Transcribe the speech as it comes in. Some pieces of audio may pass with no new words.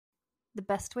The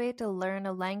best way to learn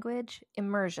a language?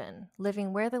 Immersion,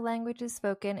 living where the language is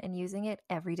spoken and using it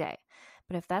every day.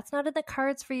 But if that's not in the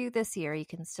cards for you this year, you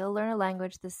can still learn a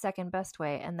language the second best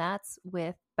way, and that's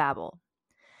with Babbel.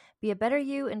 Be a better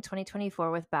you in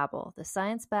 2024 with Babbel, the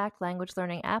science-backed language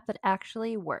learning app that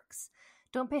actually works.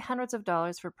 Don't pay hundreds of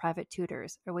dollars for private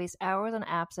tutors or waste hours on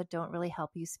apps that don't really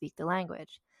help you speak the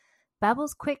language.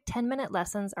 Babbel's quick 10-minute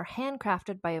lessons are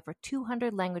handcrafted by over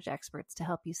 200 language experts to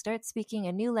help you start speaking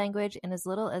a new language in as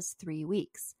little as 3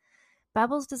 weeks.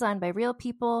 Babbel's designed by real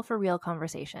people for real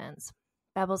conversations.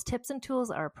 Babbel's tips and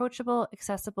tools are approachable,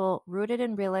 accessible, rooted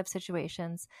in real-life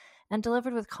situations, and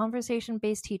delivered with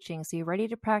conversation-based teaching so you're ready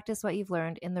to practice what you've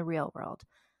learned in the real world.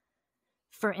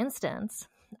 For instance,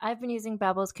 I've been using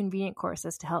Babbel's convenient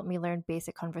courses to help me learn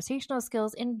basic conversational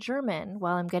skills in German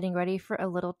while I'm getting ready for a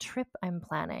little trip I'm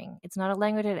planning. It's not a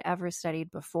language I'd ever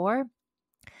studied before,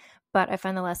 but I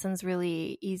find the lessons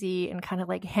really easy and kind of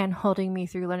like hand-holding me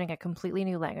through learning a completely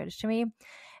new language to me.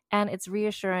 And it's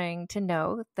reassuring to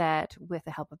know that with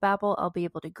the help of Babbel, I'll be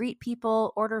able to greet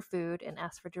people, order food, and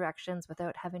ask for directions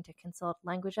without having to consult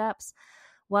language apps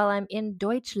while I'm in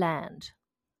Deutschland.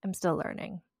 I'm still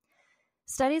learning.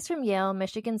 Studies from Yale,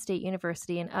 Michigan State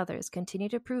University, and others continue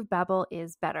to prove Babbel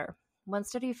is better. One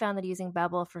study found that using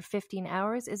Babbel for 15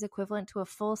 hours is equivalent to a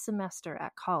full semester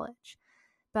at college.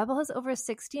 Babbel has over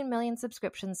 16 million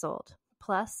subscriptions sold.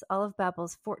 Plus, all of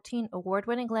Babbel's 14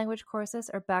 award-winning language courses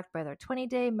are backed by their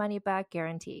 20-day money-back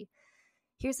guarantee.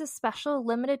 Here's a special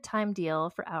limited-time deal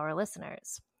for our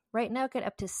listeners. Right now, get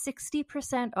up to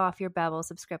 60% off your Babbel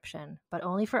subscription, but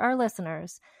only for our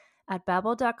listeners at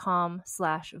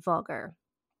babbel.com/vulgar.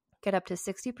 Get up to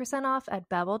 60% off at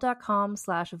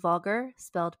babbel.com/vulgar,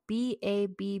 spelled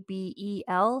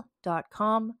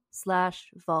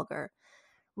BABBEL.com/vulgar.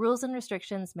 Rules and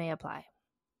restrictions may apply.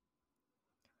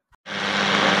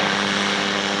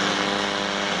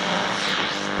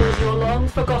 With your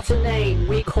long-forgotten name,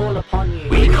 we call upon you.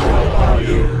 We call upon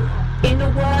you. In the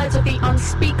words of the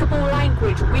unspeakable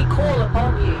language, we call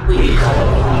upon you. We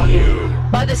call upon you.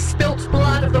 By the spilt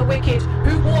blood of the wicked,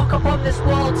 who walk upon this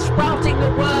world, sprouting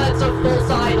the words of false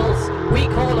idols, we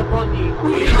call upon you.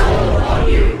 We call upon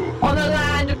you. On the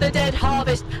land of the dead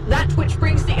harvest, that which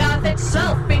brings the earth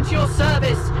itself into your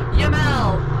service,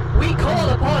 Yamal, we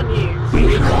call upon you.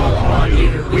 We call upon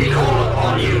you. We call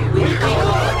upon you. We call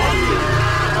upon you.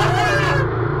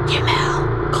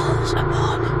 Yamal calls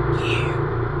upon you.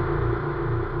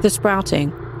 The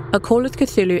Sprouting, a Call of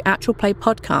Cthulhu actual play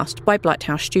podcast by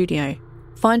Blighthouse Studio.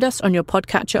 Find us on your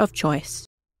podcatcher of choice.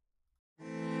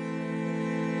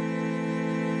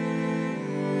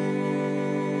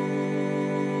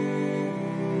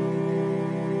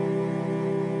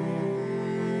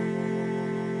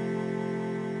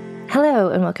 Hello,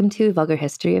 and welcome to Vulgar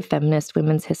History, a feminist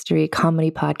women's history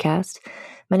comedy podcast.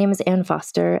 My name is Anne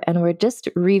Foster, and we're just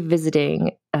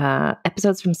revisiting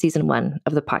episodes from season 1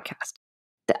 of the podcast.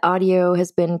 The audio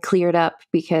has been cleared up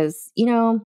because,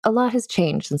 a lot has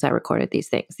changed since I recorded these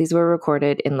things. These were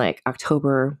recorded in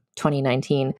October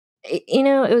 2019.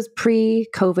 It was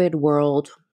pre-COVID world,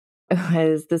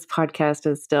 as this podcast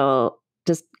is still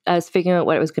just, I was figuring out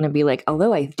what it was going to be like,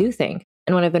 although I do think,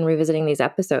 and when I've been revisiting these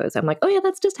episodes, I'm like, oh yeah,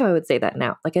 that's just how I would say that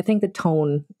now. I think the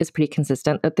tone is pretty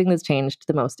consistent. The thing that's changed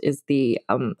the most is the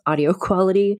audio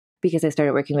quality, because I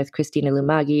started working with Christina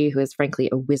Lumagi, who is frankly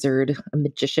a wizard, a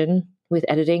magician with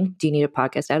editing. Do you need a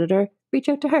podcast editor? Reach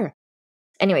out to her.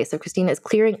 Anyway, so Christina is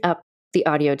clearing up the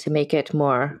audio to make it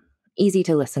more easy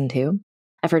to listen to.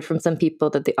 I've heard from some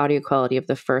people that the audio quality of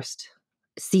the first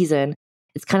season,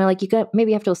 it's kind of like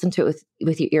maybe you have to listen to it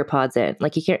with your ear pods in.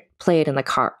 You can't play it in the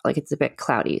car. It's a bit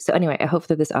cloudy. So anyway, I hope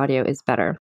that this audio is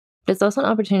better. But it's also an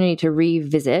opportunity to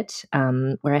revisit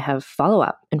where I have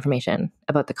follow-up information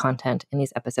about the content in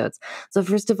these episodes. So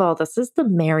first of all, this is the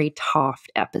Mary Toft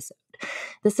episode.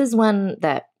 This is one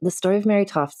that the story of Mary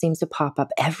Toft seems to pop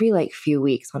up every few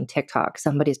weeks on TikTok.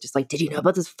 Somebody's just like, did you know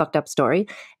about this fucked up story?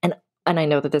 And I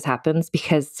know that this happens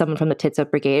because someone from the Tits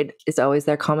Up Brigade is always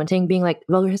there commenting, being like,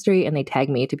 Vulgar History, and they tag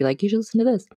me to be like, you should listen to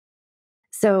this.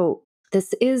 So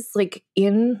this is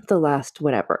in the last,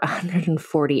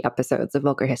 140 episodes of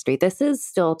Vulgar History. This is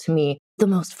still, to me, the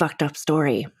most fucked up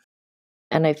story.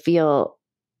 And I feel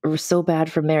so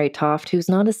bad for Mary Toft, who's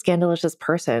not a scandalous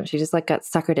person. She just got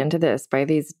suckered into this by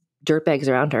these dirtbags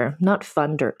around her. Not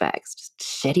fun dirtbags, just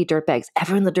shitty dirtbags.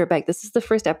 Everyone's a dirtbag. This is the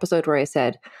first episode where I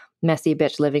said, messy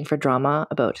bitch living for drama,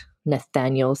 about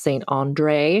Nathanael St.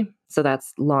 So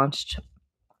that's launched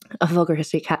a Vulgar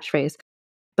History catchphrase.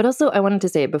 But also, I wanted to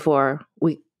say before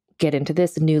we get into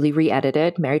this newly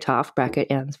re-edited Mary Toft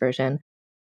 (Anne's version),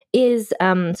 is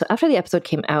so after the episode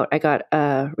came out, I got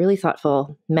a really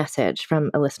thoughtful message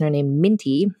from a listener named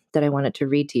Minty that I wanted to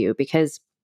read to you, because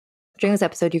during this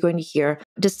episode, you're going to hear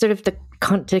just sort of to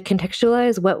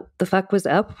contextualize what the fuck was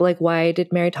up. Like, why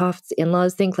did Mary Toft's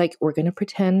in-laws think, like, we're going to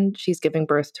pretend she's giving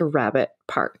birth to rabbit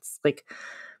parts? Like,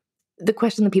 the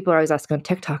question that people are always asking on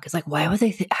TikTok is like, why would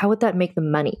they, how would that make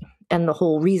them money? And the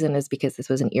whole reason is because this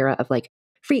was an era of like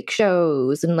freak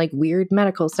shows and like weird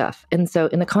medical stuff. And so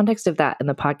in the context of that in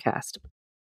the podcast,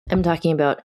 I'm talking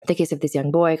about the case of this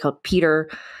young boy called Peter,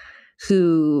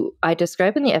 who I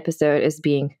describe in the episode as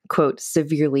being, quote,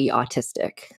 severely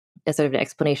autistic, as sort of an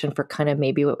explanation for kind of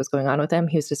maybe what was going on with him.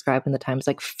 He was described in the Times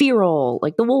like feral,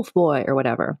 like the wolf boy or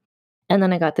whatever. And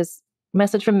then I got this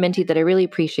message from Minty that I really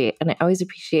appreciate. And I always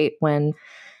appreciate when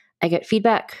I get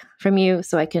feedback from you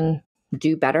so I can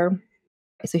do better.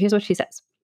 So here's what she says.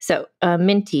 So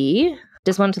Minty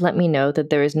just wanted to let me know that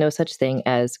there is no such thing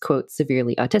as, quote,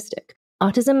 severely autistic.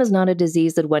 Autism is not a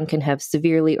disease that one can have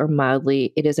severely or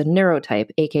mildly. It is a neurotype,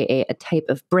 aka a type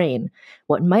of brain.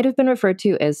 What might have been referred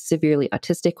to as severely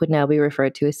autistic would now be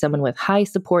referred to as someone with high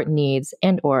support needs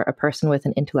and or a person with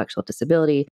an intellectual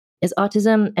disability, as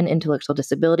autism and intellectual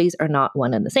disabilities are not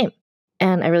one and the same.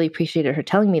 And I really appreciated her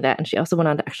telling me that. And she also went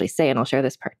on to actually say, and I'll share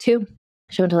this part too,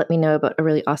 she wanted to let me know about a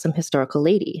really awesome historical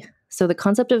lady. So the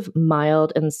concept of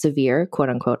mild and severe, quote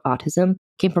unquote, autism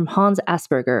came from Hans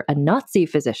Asperger, a Nazi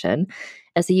physician,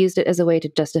 as he used it as a way to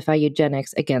justify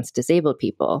eugenics against disabled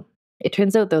people. It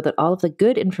turns out, though, that all of the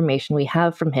good information we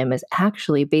have from him is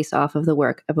actually based off of the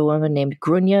work of a woman named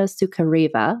Grunya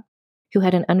Sukhareva, who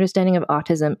had an understanding of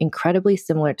autism incredibly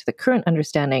similar to the current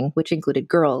understanding, which included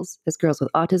girls, as girls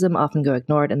with autism often go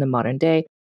ignored in the modern day.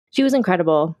 She was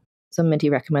incredible. So Minty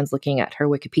recommends looking at her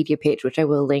Wikipedia page, which I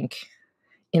will link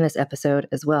in this episode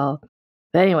as well.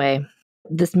 But anyway,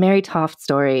 this Mary Toft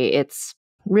story, it's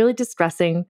really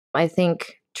distressing. I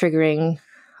think triggering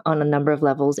on a number of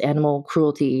levels, animal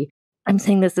cruelty. I'm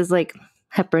saying this as like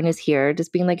Hepburn is here,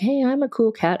 just being like, hey, I'm a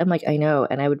cool cat. I'm like, I know,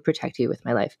 and I would protect you with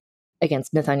my life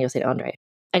against Nathanael St.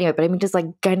 Anyway, but I mean just like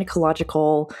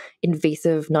gynecological,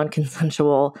 invasive,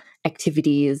 non-consensual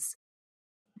activities,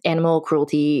 animal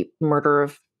cruelty, murder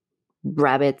of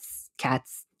rabbits,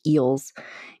 cats, eels.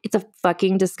 It's a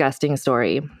fucking disgusting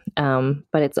story.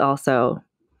 But it's also,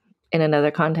 in another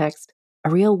context,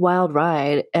 a real wild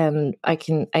ride. And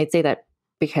I'd say that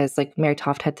because like Mary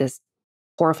Toft had this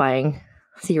horrifying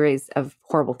series of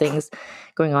horrible things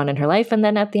going on in her life. And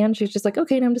then at the end, she was just like,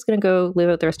 okay, now I'm just going to go live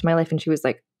out the rest of my life. And she was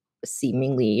like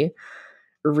seemingly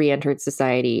re-entered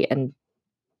society and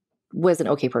was an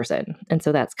okay person. And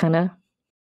so that's kind of,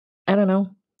 I don't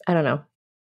know.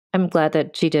 I'm glad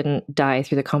that she didn't die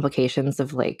through the complications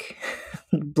of like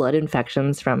blood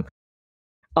infections from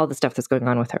all the stuff that's going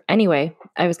on with her. Anyway,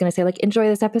 I was going to say like, enjoy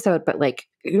this episode, but like,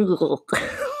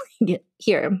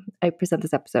 here, I present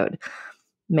this episode,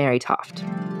 Mary Toft.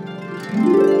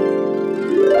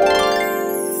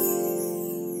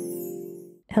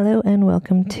 Hello and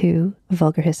welcome to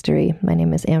Vulgar History. My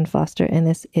name is Anne Foster and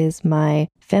this is my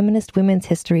feminist women's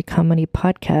history comedy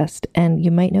podcast. And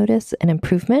you might notice an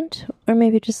improvement or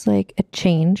maybe just like a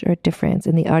change or a difference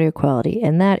in the audio quality.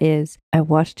 And that is, I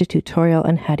watched a tutorial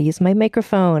on how to use my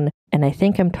microphone and I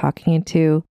think I'm talking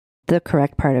into the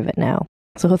correct part of it now.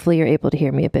 So hopefully you're able to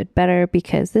hear me a bit better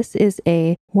because this is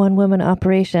a one-woman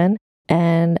operation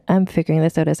and I'm figuring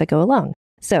this out as I go along.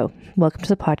 So welcome to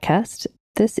the podcast.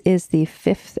 This is the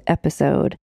 5th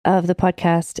episode of the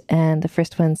podcast and the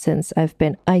first one since I've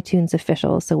been iTunes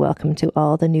official. So welcome to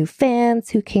all the new fans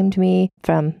who came to me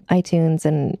from iTunes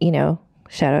and,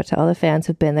 shout out to all the fans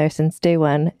who've been there since day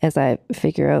one as I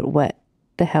figure out what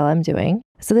the hell I'm doing.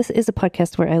 So this is a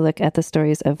podcast where I look at the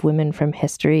stories of women from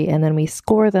history and then we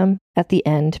score them at the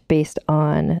end based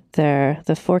on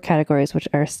the 4 categories, which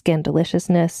are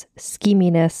scandaliciousness,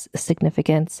 scheminess,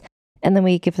 significance, and then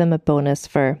we give them a bonus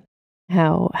for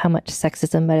how much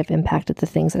sexism might have impacted the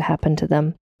things that happened to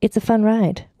them. It's a fun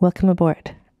ride. Welcome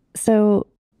aboard. So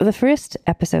the first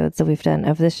episodes that we've done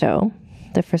of the show,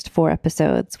 the first 4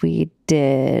 episodes, we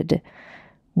did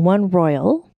 1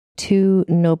 royal, 2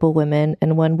 noble women,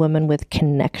 and 1 woman with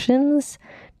connections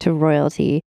to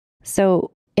royalty.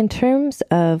 So in terms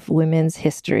of women's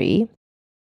history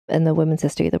and the women's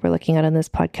history that we're looking at on this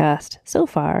podcast so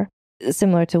far,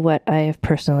 similar to what I have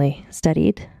personally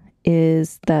studied,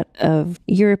 is that of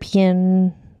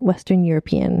Western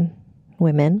European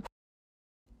women.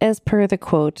 As per the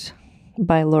quote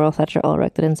by Laurel Fletcher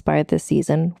Ulrich that inspired this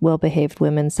season, well-behaved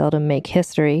women seldom make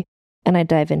history. And I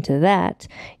dive into that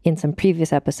in some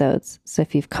previous episodes. So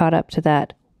if you've caught up to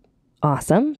that,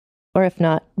 awesome. Or if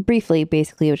not, briefly,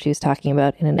 basically what she was talking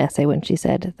about in an essay when she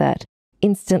said that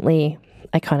instantly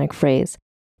iconic phrase,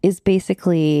 is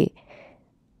basically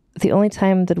the only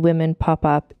time that women pop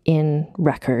up in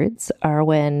records are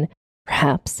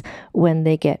perhaps when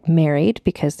they get married,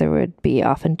 because there would be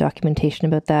often documentation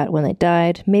about that, when they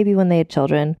died, maybe when they had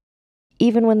children.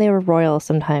 Even when they were royal,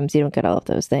 sometimes you don't get all of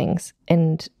those things.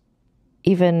 And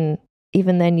even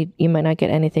then, you might not get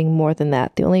anything more than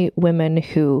that. The only women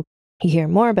who you hear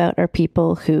more about are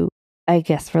people who, I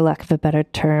guess for lack of a better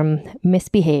term,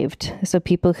 misbehaved. So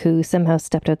people who somehow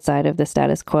stepped outside of the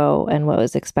status quo and what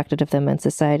was expected of them in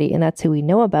society. And that's who we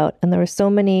know about. And there were so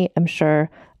many, I'm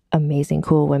sure, amazing,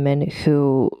 cool women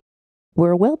who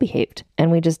were well behaved,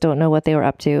 and we just don't know what they were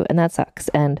up to, and that sucks.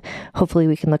 And hopefully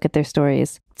we can look at their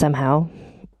stories somehow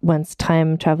once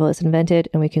time travel is invented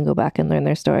and we can go back and learn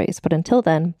their stories. But until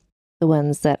then, the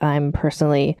ones that I'm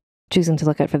personally choosing to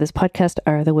look at for this podcast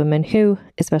are the women who,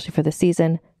 especially for this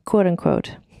season, quote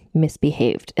unquote,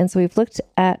 misbehaved. And so we've looked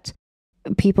at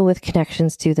people with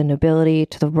connections to the nobility,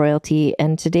 to the royalty,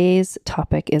 and today's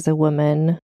topic is a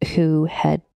woman who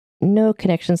had no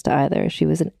connections to either. She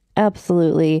was an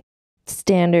absolutely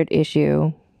standard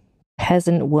issue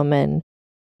peasant woman,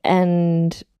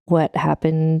 and what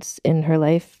happened in her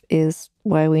life is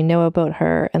why we know about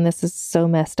her, and this is so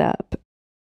messed up.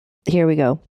 Here we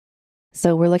go.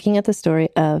 So we're looking at the story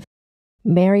of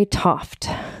Mary Toft,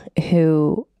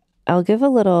 who I'll give a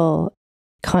little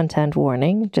content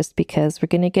warning just because we're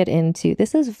going to get into,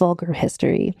 this is vulgar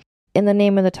history. In the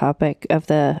name of the topic of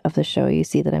the show, you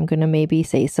see that I'm going to maybe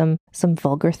say some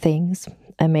vulgar things.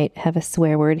 I might have a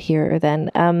swear word here or then.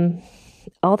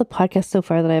 All the podcasts so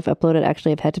far that I've uploaded,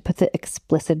 actually, I've had to put the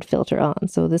explicit filter on.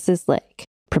 So this is like,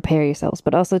 prepare yourselves.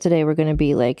 But also today we're going to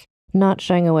be like not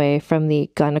shying away from the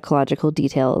gynecological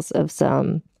details of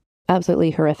some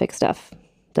absolutely horrific stuff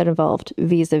that involved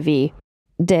vis-a-vis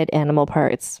dead animal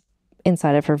parts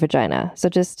inside of her vagina. So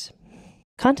just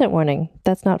content warning,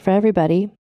 that's not for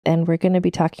everybody. And we're going to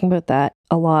be talking about that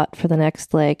a lot for the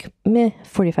next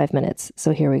 45 minutes.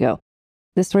 So here we go.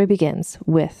 The story begins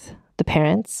with the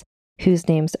parents, whose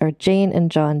names are Jane and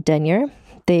John Denyer.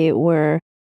 They were,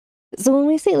 so when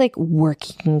we say like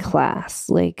working class,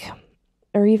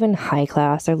 or even high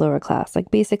class or lower class,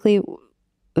 basically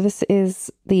this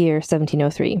is the year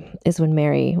 1703 is when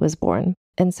Mary was born.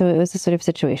 And so it was a sort of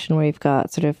situation where you've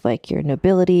got sort of like your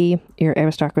nobility, your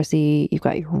aristocracy, you've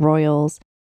got your royals,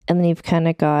 and then you've kind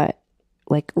of got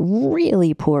like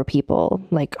really poor people,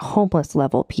 like homeless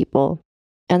level people.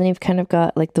 And then you've kind of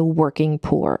got like the working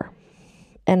poor.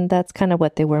 And that's kind of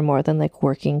what they were more than like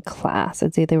working class.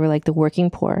 I'd say they were like the working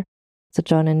poor. So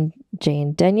John and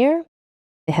Jane Denyer,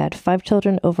 they had 5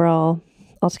 children overall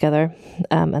altogether.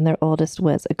 And their oldest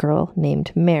was a girl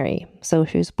named Mary. So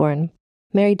she was born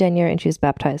Mary Denyer, and she was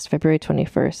baptized February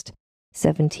 21st,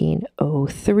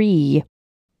 1703.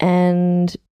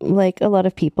 And like a lot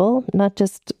of people, not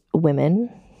just women,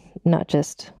 not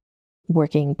just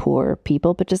working poor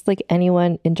people, but just like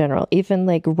anyone in general, even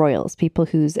like royals, people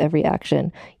whose every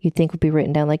action you'd think would be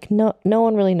written down. Like no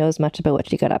one really knows much about what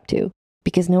she got up to,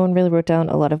 because no one really wrote down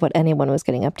a lot of what anyone was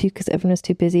getting up to, because everyone was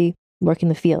too busy working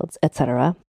the fields,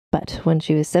 etc. But when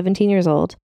she was 17 years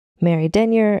old, Mary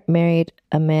Denyer married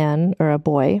a man, or a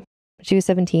boy. She was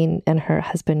 17 and her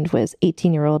husband was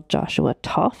 18-year-old Joshua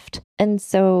Toft. And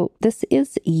so this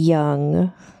is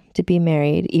young to be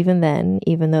married even then,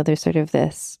 even though there's sort of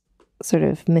this sort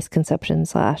of misconception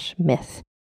 / myth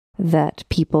that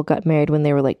people got married when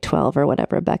they were like 12 or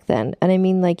whatever back then. And I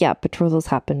mean, like, yeah, betrothals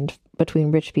happened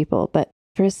between rich people, but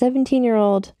for a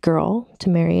 17-year-old girl to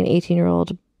marry an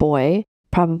 18-year-old boy,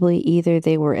 probably either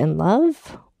they were in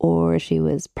love or she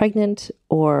was pregnant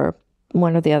or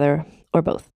one or the other or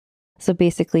both. So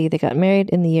basically they got married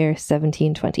in the year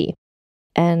 1720.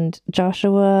 And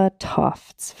Joshua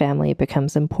Toft's family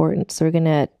becomes important. So we're going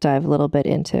to dive a little bit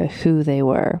into who they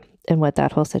were and what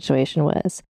that whole situation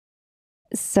was.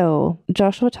 So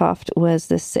Joshua Toft was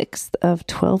the 6th of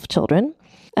 12 children,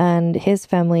 and his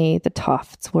family, the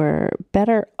Tofts, were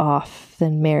better off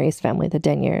than Mary's family, the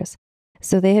Denyers.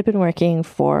 So they had been working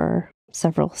for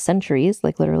several centuries,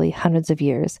 like literally hundreds of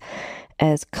years,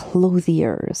 as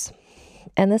clothiers.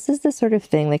 And this is the sort of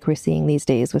thing like we're seeing these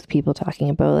days with people talking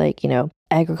about like,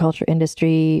 agriculture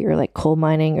industry or like coal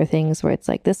mining or things where it's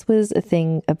like this was a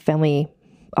thing, a family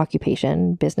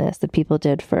occupation, business that people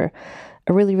did for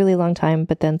a really, really long time.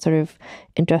 But then sort of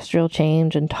industrial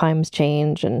change and times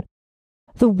change and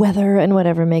the weather and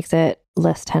whatever makes it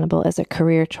less tenable as a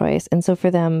career choice. And so for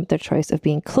them, their choice of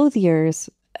being clothiers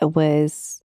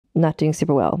was not doing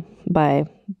super well by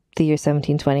the year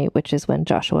 1720, which is when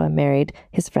Joshua married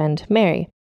his friend Mary.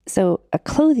 So a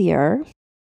clothier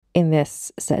in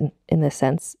this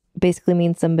sense basically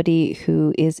means somebody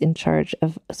who is in charge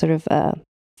of sort of a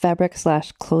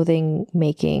fabric/clothing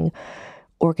making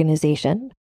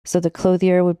organization. So the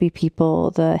clothier would be people,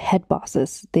 the head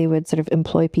bosses. They would sort of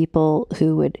employ people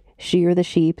who would shear the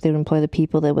sheep. They would employ the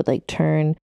people that would like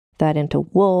turn that into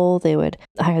wool. They would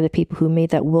hire the people who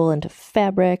made that wool into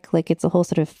fabric. Like it's a whole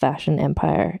sort of fashion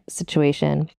empire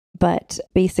situation. But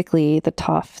basically the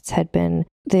Tofts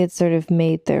they had sort of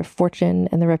made their fortune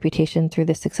and their reputation through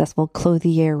the successful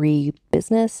clothiery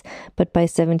business. But by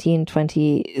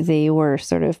 1720, they were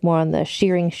sort of more on the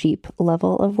shearing sheep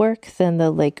level of work than the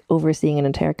like overseeing an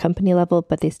entire company level,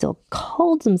 but they still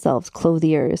called themselves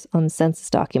clothiers on census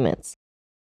documents.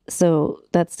 So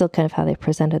that's still kind of how they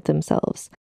presented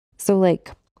themselves. So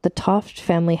like the Toft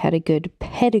family had a good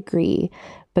pedigree,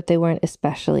 but they weren't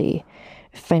especially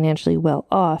financially well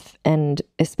off, and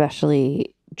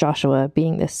especially Joshua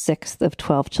being the sixth of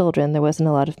 12 children, there wasn't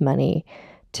a lot of money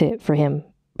for him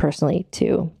personally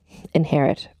to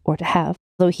inherit or to have,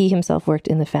 though he himself worked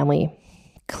in the family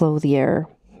clothier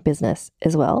business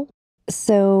as well.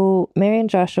 So Mary and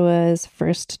Joshua's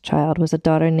first child was a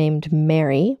daughter named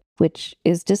Mary, which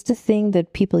is just a thing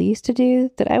that people used to do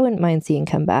that I wouldn't mind seeing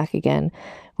come back again,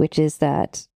 which is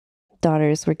that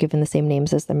daughters were given the same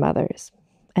names as their mothers.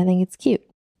 I think it's cute.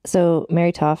 So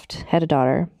Mary Toft had a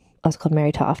daughter, also called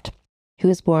Mary Toft, who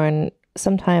was born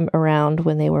sometime around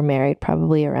when they were married,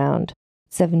 probably around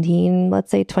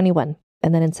 21.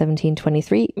 And then in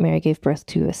 1723, Mary gave birth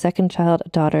to a second child, a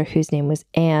daughter whose name was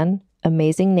Anne.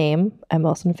 Amazing name. I'm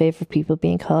also in favor of people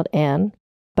being called Anne.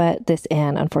 But this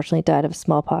Anne unfortunately died of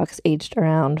smallpox aged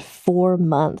around 4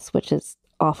 months, which is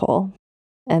awful.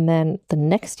 And then the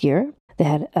next year, they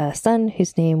had a son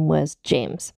whose name was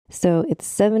James. So it's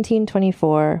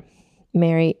 1724.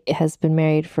 Mary has been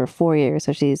married for 4 years,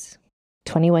 so she's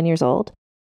 21 years old,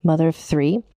 mother of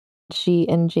 3. She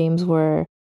and James were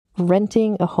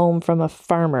renting a home from a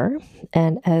farmer.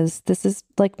 And as this is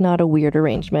like not a weird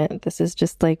arrangement, this is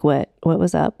just like what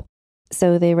was up.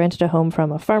 So they rented a home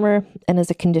from a farmer, and as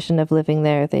a condition of living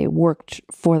there, they worked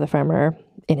for the farmer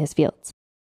in his fields.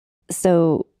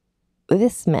 So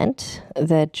this meant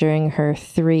that during her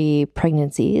 3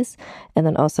 pregnancies, and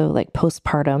then also like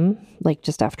postpartum, like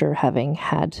just after having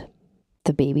had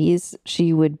the babies,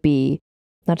 she would be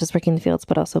not just working in the fields,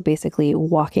 but also basically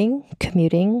walking,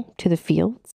 commuting to the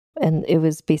fields. And it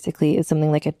was basically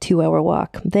something like a 2-hour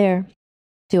walk there,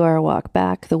 2-hour walk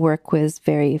back. The work was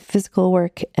very physical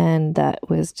work, and that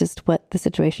was just what the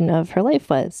situation of her life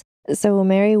was. So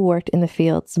Mary worked in the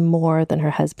fields more than her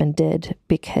husband did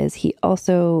because he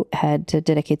also had to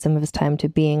dedicate some of his time to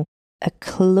being a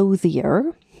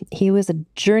clothier. He was a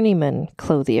journeyman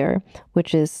clothier,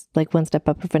 which is like one step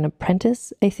up of an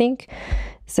apprentice, I think.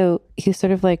 So he was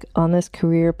sort of like on this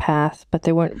career path, but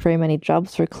there weren't very many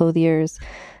jobs for clothiers.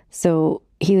 So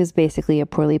he was basically a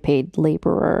poorly paid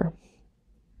laborer /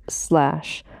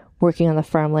 working on the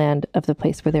farmland of the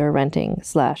place where they were renting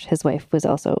 / his wife was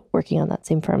also working on that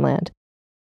same farmland.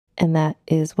 And that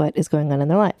is what is going on in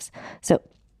their lives. So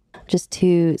just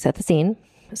to set the scene.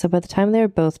 So by the time they were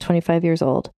both 25 years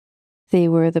old, they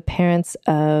were the parents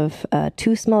of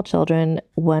 2 small children,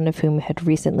 one of whom had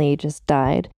recently just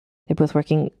died. They're both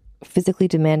working physically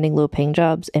demanding, low-paying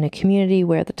jobs in a community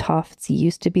where the Tofts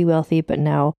used to be wealthy, but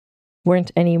now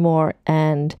weren't anymore.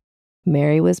 And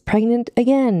Mary was pregnant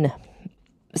again.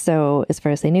 So as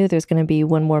far as they knew, there's going to be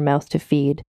one more mouth to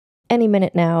feed. Any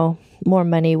minute now, more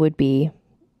money would be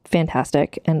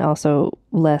fantastic, and also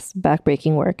less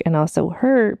backbreaking work, and also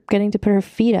her getting to put her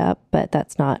feet up, but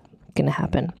that's not going to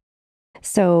happen.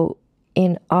 So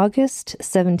in August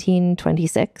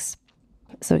 1726,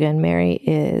 so again, Mary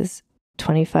is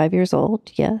 25 years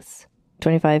old, yes,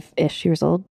 25-ish years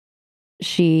old,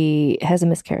 she has a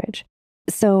miscarriage.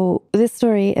 So this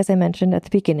story, as I mentioned at the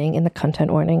beginning in the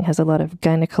content warning, has a lot of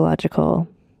gynecological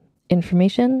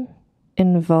information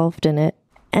involved in it.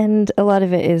 And a lot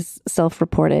of it is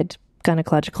self-reported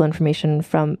gynecological information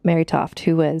from Mary Toft,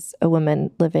 who was a woman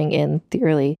living in the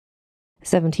early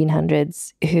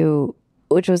 1700s,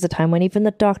 which was a time when even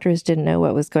the doctors didn't know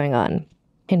what was going on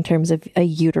in terms of a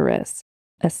uterus,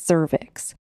 a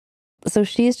cervix. So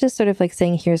she's just sort of like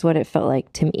saying, here's what it felt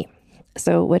like to me.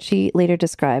 So what she later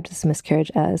described this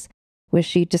miscarriage as was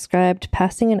she described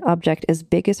passing an object as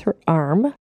big as her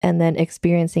arm and then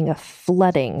experiencing a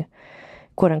flooding,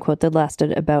 quote unquote, that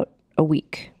lasted about a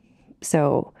week.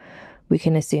 So we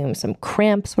can assume some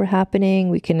cramps were happening.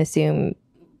 We can assume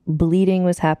bleeding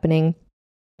was happening.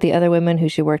 The other women who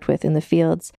she worked with in the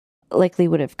fields likely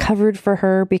would have covered for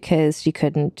her because she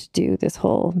couldn't do this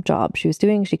whole job she was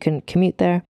doing. She couldn't commute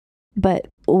there. But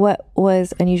what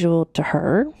was unusual to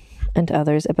her and to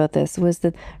others about this was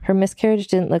that her miscarriage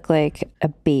didn't look like a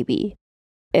baby.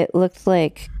 It looked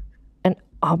like an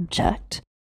object.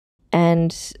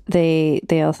 And they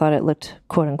all thought it looked,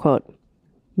 quote unquote,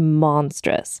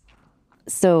 monstrous.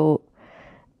 So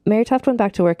Mary Toft went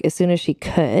back to work as soon as she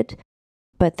could.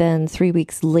 But then 3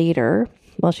 weeks later,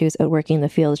 while she was out working in the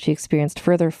field, she experienced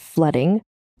further flooding.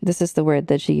 This is the word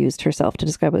that she used herself to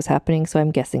describe what was happening. So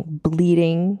I'm guessing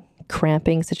bleeding,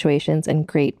 cramping situations, and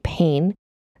great pain.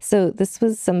 So this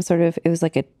was it was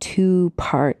like a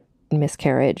 2-part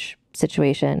miscarriage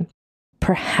situation.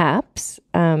 Perhaps,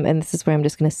 and this is where I'm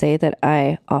just going to say that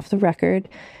I, off the record,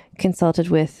 consulted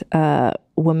with a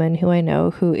woman who I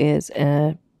know who is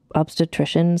an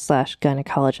obstetrician /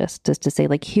 gynecologist, just to say,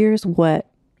 like, here's what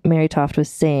Mary Toft was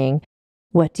saying.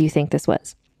 What do you think this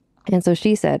was? And so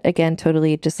she said, again,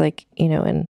 totally just like,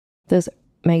 in those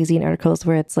magazine articles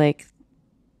where it's like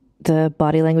the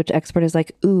body language expert is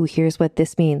like, ooh, here's what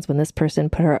this means when this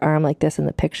person put her arm like this in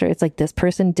the picture. It's like this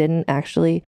person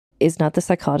is not the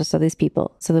psychologist of these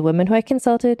people. So the woman who I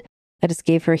consulted, I just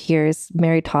gave her, here's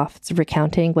Mary Toft's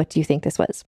recounting. What do you think this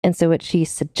was? And so what she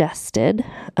suggested,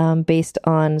 based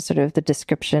on sort of the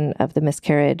description of the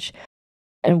miscarriage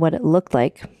and what it looked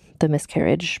like, the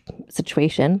miscarriage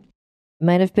situation,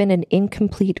 might have been an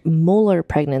incomplete molar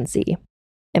pregnancy,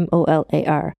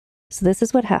 MOLAR. So this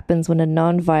is what happens when a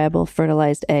non-viable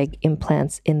fertilized egg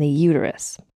implants in the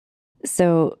uterus.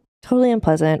 So totally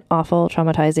unpleasant, awful,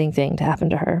 traumatizing thing to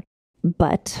happen to her.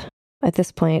 But at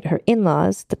this point, her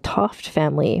in-laws, the Toft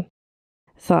family,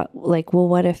 thought, like, well,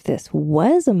 what if this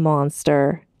was a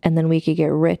monster? And then we could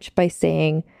get rich by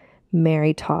saying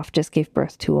Mary Toft just gave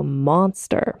birth to a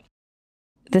monster.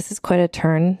 This is quite a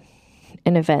turn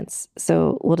in events.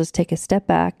 So we'll just take a step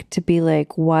back to be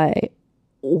like, why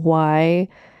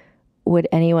would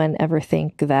anyone ever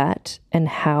think that? And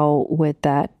how would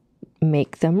that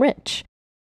make them rich?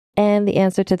 And the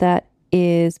answer to that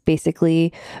is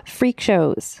basically freak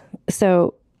shows.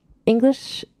 So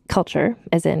English culture,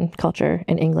 as in culture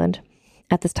in England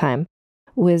at this time,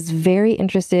 was very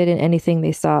interested in anything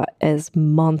they saw as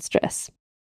monstrous.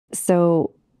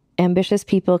 So ambitious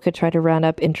people could try to round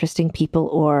up interesting people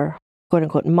or quote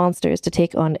unquote monsters to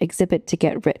take on exhibit to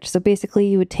get rich. So basically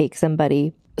you would take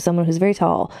someone who's very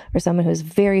tall or someone who's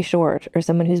very short or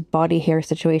someone whose body hair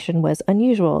situation was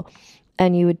unusual,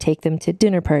 and you would take them to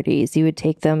dinner parties. You would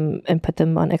take them and put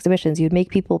them on exhibitions. You would make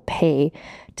people pay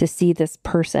to see this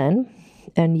person,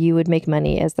 and you would make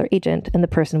money as their agent, and the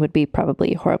person would be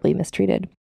probably horribly mistreated.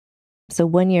 So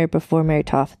 1 year before Mary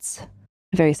Toft's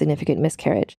very significant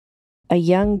miscarriage, a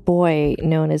young boy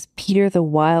known as Peter the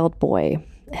Wild Boy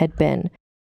had been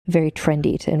very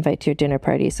trendy to invite to your dinner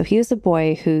party. So he was a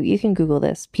boy who, you can Google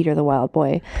this, Peter the Wild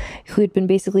Boy, who had been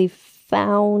basically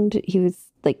found. He was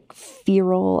like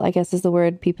feral, I guess is the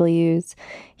word people use.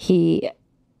 He,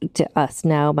 to us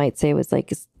now, might say was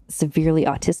like severely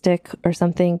autistic or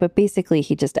something, but basically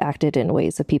he just acted in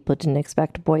ways that people didn't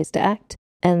expect boys to act.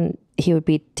 And he would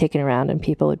be taken around and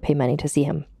people would pay money to see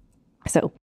him.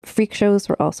 So freak shows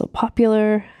were also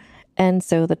popular. And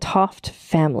so the Toft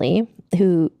family,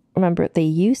 who, remember, they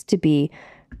used to be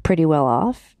pretty well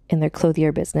off in their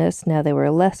clothier business. Now they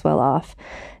were less well off.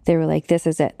 They were like, this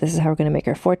is it. This is how we're going to make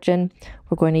our fortune.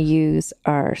 We're going to use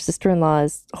our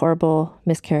sister-in-law's horrible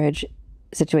miscarriage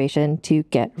situation to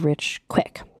get rich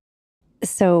quick.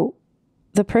 So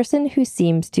the person who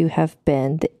seems to have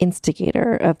been the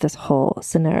instigator of this whole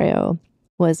scenario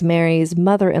was Mary's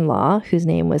mother-in-law, whose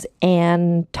name was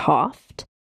Anne Toft,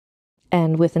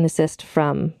 and with an assist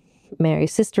from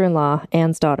Mary's sister-in-law,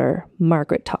 Anne's daughter,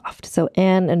 Margaret Toft. So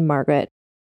Anne and Margaret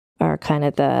are kind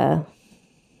of the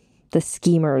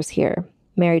schemers here.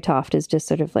 Mary Toft is just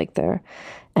sort of like their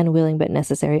unwilling but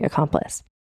necessary accomplice.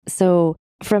 So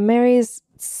from Mary's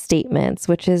statements,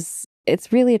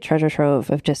 it's really a treasure trove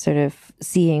of just sort of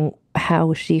seeing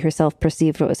how she herself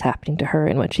perceived what was happening to her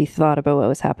and what she thought about what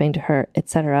was happening to her,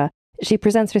 etc. She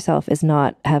presents herself as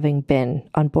not having been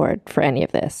on board for any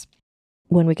of this.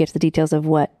 When we get to the details of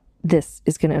what this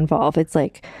is going to involve, it's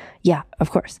like, yeah,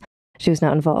 of course, she was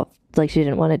not involved. Like, she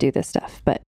didn't want to do this stuff.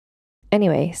 But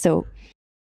anyway, so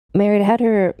Mary had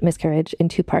her miscarriage in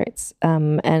 2 parts.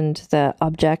 And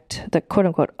the quote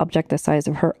unquote object the size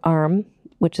of her arm,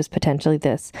 which is potentially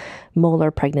this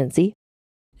molar pregnancy,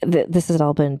 this has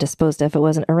all been disposed of. It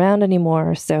wasn't around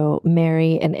anymore. So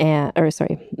Margaret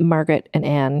and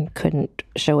Anne couldn't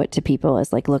show it to people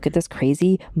as like, look at this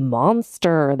crazy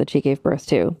monster that she gave birth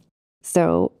to.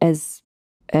 So as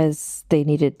they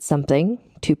needed something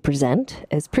to present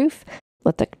as proof,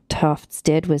 what the Tofts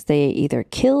did was they either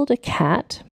killed a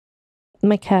cat.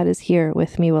 My cat is here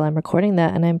with me while I'm recording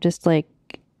that, and I'm just like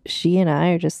she and I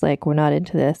are just like, we're not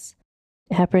into this.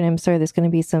 Hepburn, I'm sorry, there's going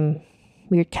to be some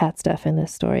weird cat stuff in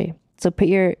this story. So put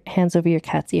your hands over your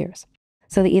cat's ears.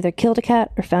 So they either killed a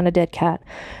cat or found a dead cat,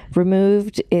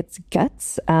 removed its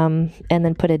guts, and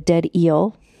then put a dead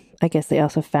eel. I guess they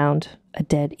also found a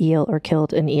dead eel or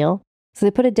killed an eel. So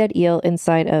they put a dead eel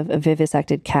inside of a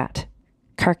vivisected cat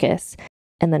carcass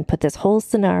and then put this whole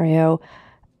scenario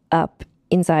up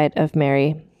inside of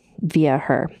Mary via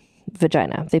her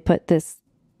vagina. They put this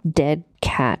dead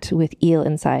cat with eel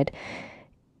inside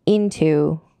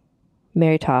into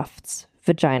Mary Toft's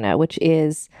vagina, which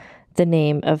is the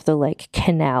name of the like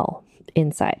canal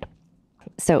inside.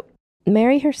 So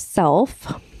Mary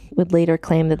herself would later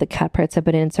claim that the cat parts have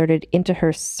been inserted into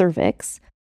her cervix.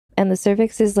 And the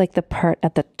cervix is like the part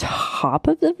at the top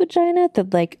of the vagina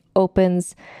that like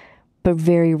opens, but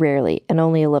very rarely and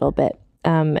only a little bit.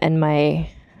 And my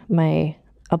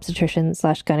obstetrician /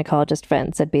 gynecologist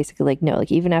friend said basically like, no,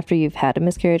 like even after you've had a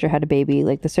miscarriage or had a baby,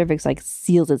 like the cervix like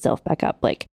seals itself back up.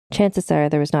 Like chances are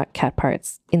there was not cat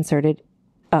parts inserted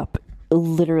up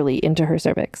literally into her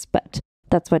cervix, but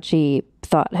that's what she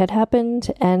thought had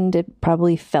happened, and it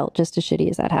probably felt just as shitty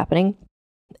as that happening.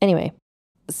 Anyway,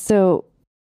 so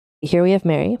here we have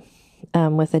Mary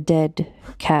with a dead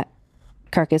cat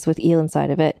carcass with eel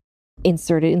inside of it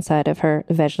inserted inside of her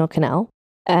vaginal canal.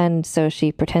 And so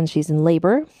she pretends she's in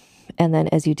labor. And then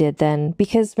as you did then,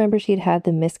 because remember she'd had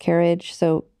the miscarriage,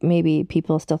 so maybe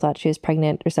people still thought she was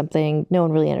pregnant or something. No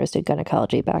one really understood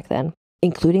gynecology back then,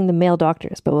 including the male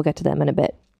doctors, but we'll get to them in a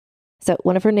bit. So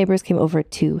one of her neighbors came over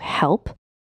to help,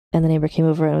 and the neighbor came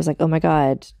over and was like, oh my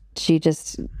God, she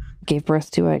just gave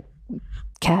birth to a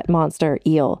cat monster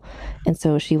eel. And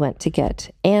so she went to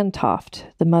get Anne Toft,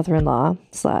 the mother-in-law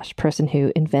 / person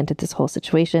who invented this whole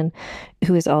situation,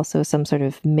 who is also some sort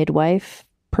of midwife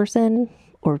person,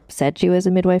 or said she was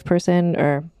a midwife person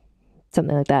or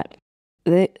something like that.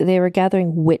 They were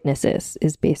gathering witnesses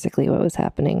is basically what was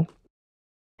happening.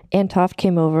 Anne Toft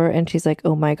came over and she's like,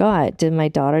 oh my God, did my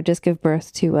daughter just give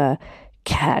birth to a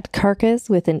cat carcass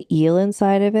with an eel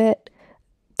inside of it?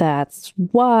 That's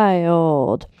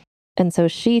wild. And so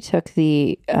she took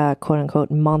the quote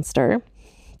unquote monster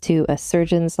to a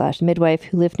surgeon / midwife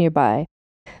who lived nearby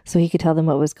so he could tell them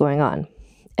what was going on.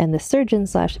 And the surgeon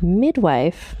 /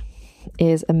 midwife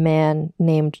is a man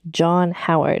named John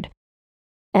Howard.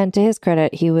 And to his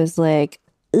credit, he was like,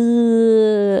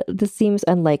 this seems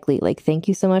unlikely. Like, thank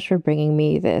you so much for bringing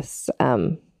me this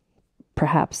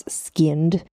perhaps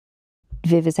skinned,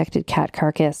 vivisected cat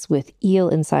carcass with eel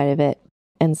inside of it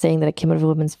and saying that it came out of a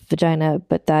woman's vagina.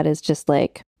 But that is just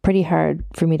like pretty hard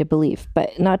for me to believe.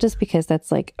 But not just because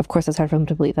that's like, of course, it's hard for him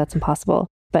to believe. That's impossible.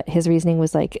 But his reasoning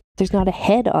was like, there's not a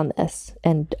head on this.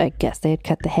 And I guess they had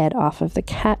cut the head off of the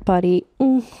cat body.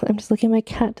 I'm just looking at my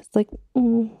cat. It's like,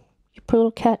 you poor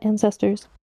little cat ancestors.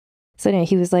 So anyway,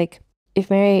 he was like, if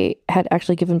Mary had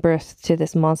actually given birth to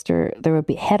this monster, there would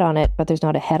be a head on it, but there's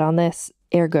not a head on this.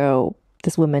 Ergo,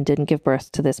 this woman didn't give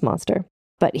birth to this monster.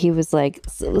 But he was like,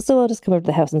 so I'll just come over to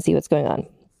the house and see what's going on.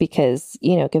 Because,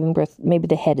 you know, giving birth, maybe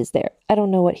the head is there. I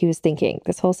don't know what he was thinking.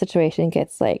 This whole situation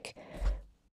gets like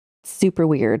super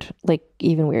weird, like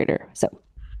even weirder. So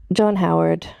John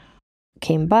Howard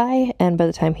came by, and by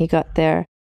the time he got there,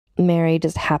 Mary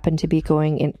just happened to be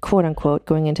going in, quote unquote,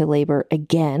 going into labor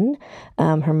again.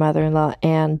 Her mother-in-law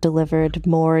Anne delivered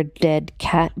more dead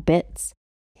cat bits,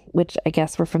 which I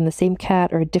guess were from the same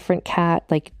cat or a different cat.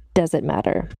 Like, does it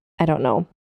matter? I don't know.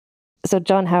 So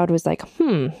John Howard was like,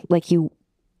 like he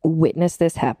witnessed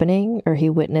this happening, or he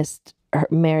witnessed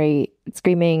Mary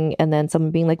screaming and then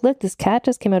someone being like, look, this cat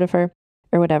just came out of her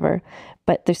or whatever.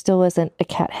 But there still wasn't a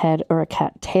cat head or a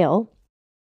cat tail.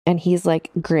 And he's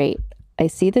like, great. I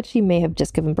see that she may have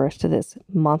just given birth to this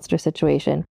monster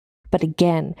situation, but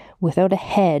again, without a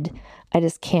head, I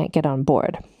just can't get on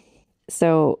board.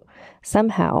 So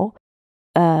somehow,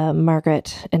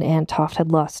 Margaret and Anne Toft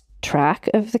had lost track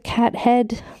of the cat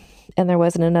head, and there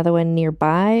wasn't another one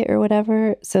nearby or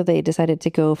whatever, so they decided to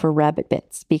go for rabbit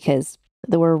bits because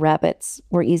rabbits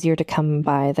were easier to come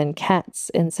by than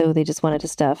cats, and so they just wanted to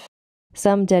stuff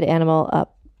some dead animal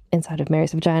up inside of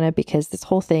Mary's vagina because this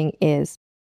whole thing is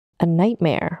a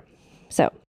nightmare.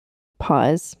 So,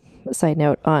 pause, side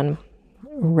note on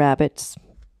rabbits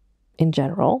in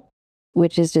general,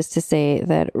 which is just to say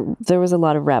that there was a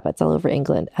lot of rabbits all over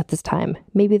England at this time.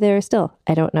 Maybe there are still.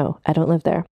 I don't know. I don't live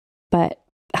there. But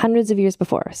hundreds of years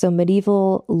before, so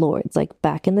medieval lords, like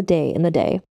back in the day,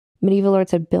 medieval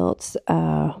lords had built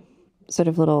sort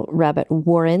of little rabbit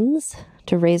warrens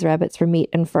to raise rabbits for meat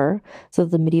and fur, so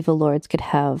the medieval lords could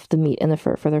have the meat and the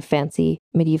fur for their fancy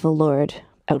medieval lord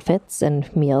outfits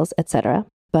and meals, etc.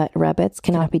 But rabbits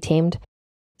cannot be tamed.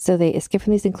 So they escaped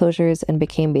from these enclosures and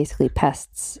became basically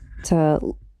pests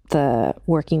to the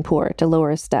working poor, to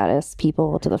lower status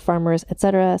people, to the farmers,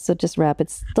 etc. So just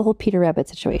rabbits, the whole Peter Rabbit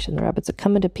situation. The rabbits would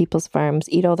come into people's farms,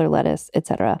 eat all their lettuce,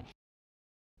 etc.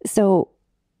 So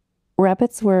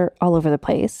rabbits were all over the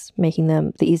place, making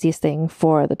them the easiest thing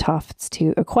for the Tofts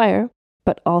to acquire.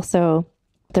 But also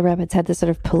the rabbits had this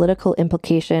sort of political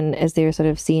implication, as they were sort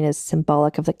of seen as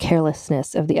symbolic of the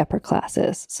carelessness of the upper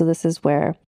classes. So this is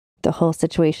where the whole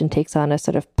situation takes on a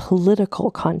sort of political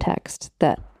context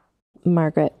that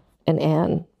Margaret and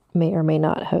Anne may or may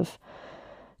not have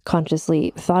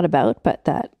consciously thought about, but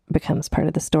that becomes part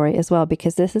of the story as well,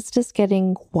 because this is just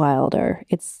getting wilder.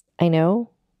 I know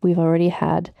we've already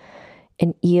had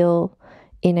an eel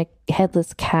in a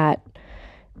headless cat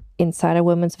inside a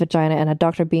woman's vagina and a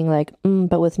doctor being like,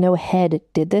 but with no head,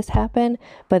 did this happen?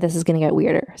 But this is going to get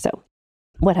weirder. So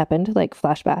what happened? Like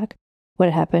flashback. What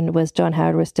had happened was John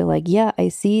Howard was still like, yeah, I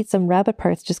see some rabbit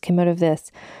parts just came out of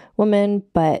this woman,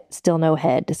 but still no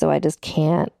head. So I just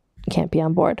can't be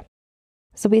on board.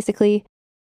 So basically,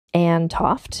 Anne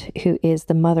Toft, who is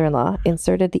the mother-in-law,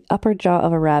 inserted the upper jaw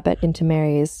of a rabbit into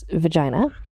Mary's vagina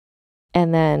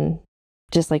and then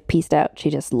just like pieced out.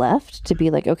 She just left to be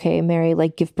like, okay, Mary,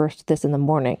 like give birth to this in the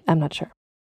morning. I'm not sure.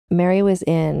 Mary was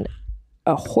in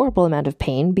a horrible amount of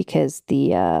pain because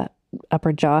the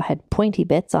upper jaw had pointy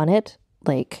bits on it,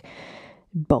 like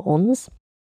bones.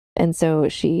 And so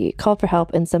she called for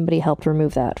help and somebody helped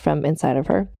remove that from inside of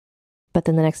her. But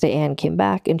then the next day Anne came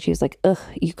back and she was like, ugh,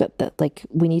 you got that, like,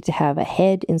 we need to have a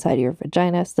head inside of your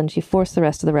vagina. So then she forced the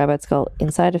rest of the rabbit skull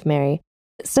inside of Mary,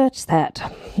 such that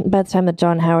by the time that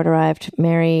John Howard arrived,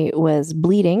 Mary was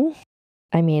bleeding.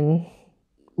 I mean,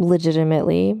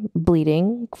 legitimately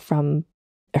bleeding from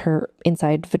her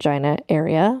inside vagina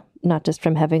area, not just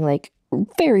from having like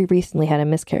very recently had a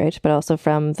miscarriage, but also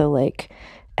from the like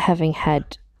having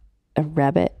had a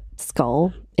rabbit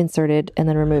skull inserted and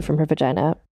then removed from her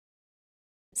vagina.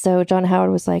 So John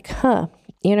Howard was like,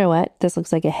 you know what? This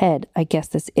looks like a head. I guess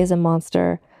this is a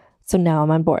monster. So now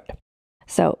I'm on board.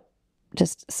 So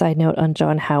just side note on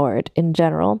John Howard in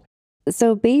general.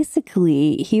 So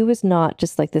basically, he was not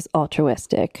just like this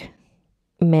altruistic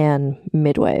man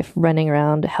midwife running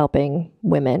around helping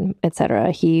women,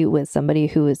 etc. He was somebody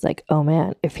who was like, oh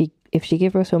man, if she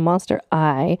gave birth to a monster,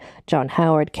 I, John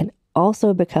Howard, can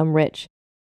also become rich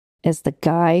as the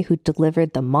guy who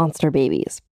delivered the monster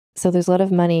babies. So there's a lot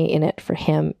of money in it for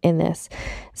him in this.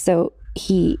 So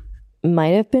he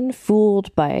might have been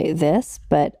fooled by this,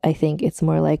 but I think it's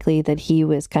more likely that he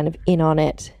was kind of in on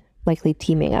it, likely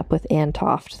teaming up with Anne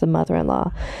Toft, the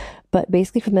mother-in-law. But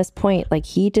basically from this point, like,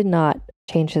 he did not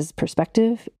change his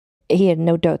perspective. He had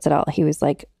no doubts at all. He was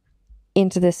like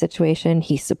into this situation.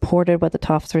 He supported what the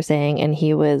Tofts were saying, and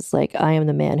he was like, I am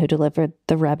the man who delivered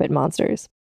the rabbit monsters.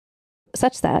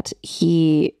 Such that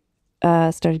he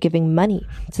started giving money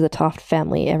to the Toft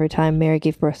family every time Mary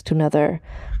gave birth to another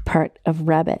part of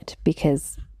rabbit,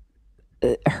 because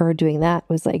her doing that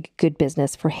was like good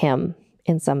business for him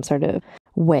in some sort of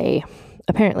way,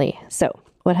 apparently. So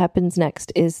what happens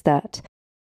next is that,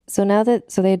 so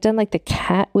they had done like the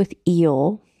cat with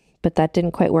eel, but that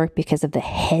didn't quite work because of the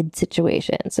head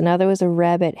situation. So now there was a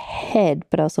rabbit head,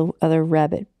 but also other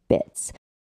rabbit bits.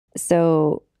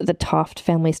 So the Toft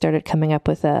family started coming up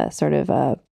with a sort of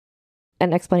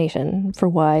an explanation for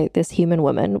why this human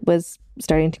woman was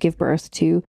starting to give birth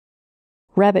to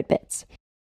rabbit bits.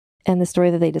 And the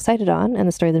story that they decided on, and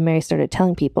the story that Mary started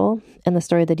telling people, and the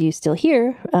story that you still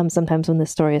hear sometimes when this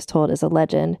story is told as a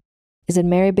legend, is that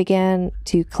Mary began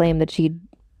to claim that she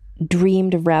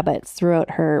dreamed of rabbits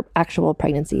throughout her actual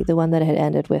pregnancy, the one that had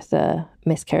ended with a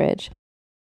miscarriage.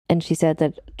 And she said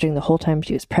that during the whole time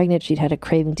she was pregnant, she'd had a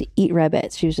craving to eat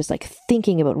rabbits. She was just like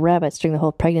thinking about rabbits during the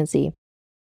whole pregnancy.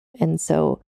 And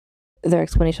so their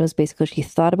explanation was basically she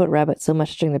thought about rabbits so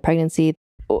much during the pregnancy,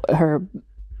 her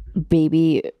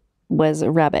baby was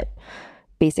a rabbit,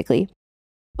 basically,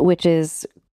 which is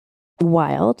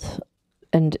wild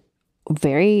and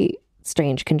very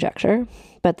strange conjecture.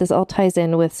 But this all ties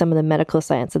in with some of the medical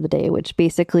science of the day, which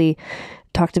basically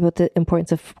talked about the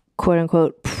importance of quote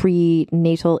unquote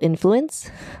prenatal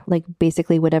influence, like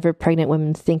basically whatever pregnant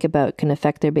women think about can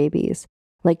affect their babies.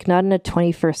 Like not in a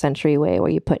 21st century way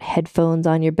where you put headphones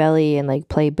on your belly and like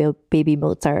play baby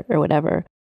Mozart or whatever,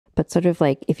 but sort of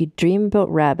like if you dream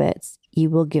about rabbits, you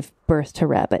will give birth to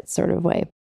rabbits sort of way.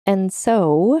 And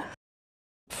so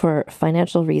for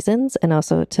financial reasons, and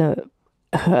also to,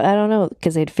 I don't know,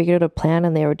 because they'd figured out a plan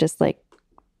and they were just like,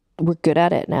 we're good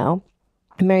at it now.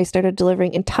 Mary started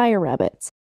delivering entire rabbits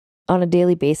on a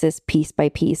daily basis, piece by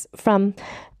piece, from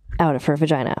out of her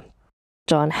vagina.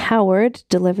 John Howard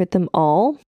delivered them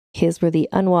all His were the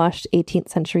unwashed 18th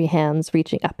century hands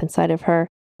reaching up inside of her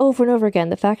over and over again.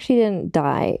 The fact she didn't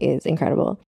die is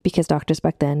incredible because doctors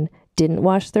back then didn't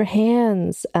wash their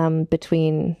hands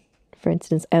between, for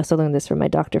instance, I also learned this from my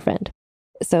doctor friend.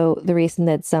 So the reason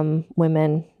that some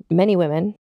women, many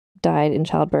women, died in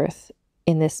childbirth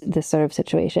in this sort of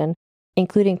situation,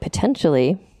 including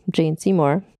potentially Jane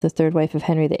Seymour, the third wife of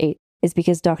Henry VIII, is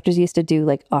because doctors used to do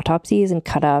like autopsies and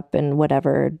cut up and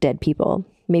whatever dead people,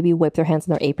 maybe wipe their hands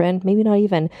on their apron, maybe not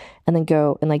even, and then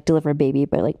go and like deliver a baby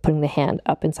by like putting the hand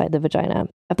up inside the vagina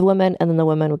of the woman, and then the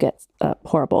woman would get a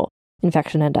horrible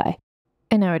infection and die.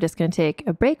 And now we're just going to take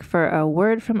a break for a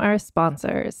word from our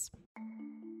sponsors.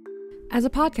 As a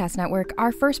podcast network,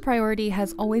 our first priority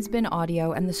has always been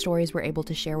audio and the stories we're able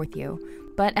to share with you.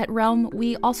 But at Realm,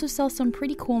 we also sell some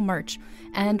pretty cool merch,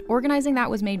 and organizing that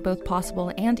was made both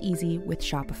possible and easy with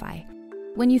Shopify.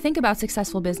 When you think about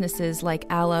successful businesses like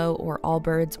Aloe or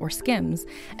Allbirds or Skims,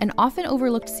 an often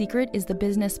overlooked secret is the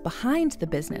business behind the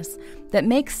business that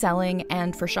makes selling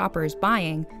and, for shoppers,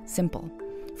 buying simple.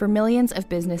 For millions of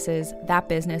businesses, that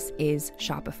business is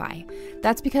Shopify.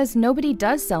 That's because nobody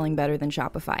does selling better than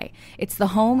Shopify. It's the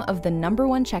home of the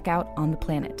 #1 checkout on the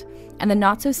planet. And the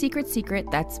not-so-secret secret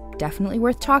that's definitely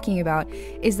worth talking about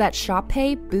is that Shop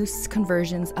Pay boosts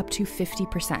conversions up to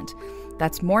 50%.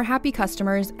 That's more happy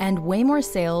customers and way more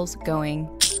sales going.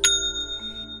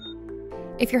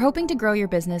 If you're hoping to grow your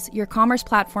business, your commerce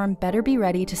platform better be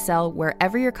ready to sell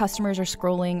wherever your customers are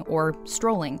scrolling or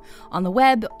strolling, on the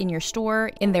web, in your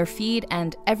store, in their feed,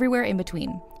 and everywhere in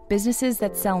between. Businesses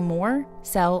that sell more,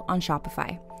 sell on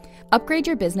Shopify. Upgrade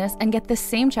your business and get the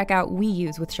same checkout we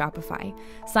use with Shopify.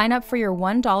 Sign up for your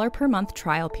 $1 per month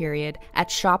trial period at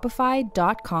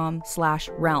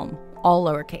shopify.com/realm, all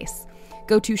lowercase.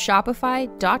 Go to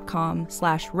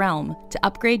shopify.com/realm to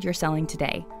upgrade your selling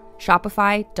today.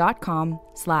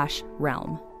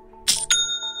 Shopify.com/realm.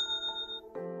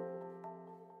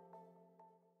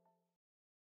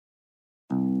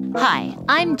 Hi,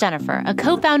 I'm Jennifer, a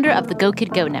co-founder of the Go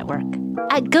Kid Go network.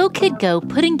 At Go Kid Go,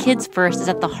 putting kids first is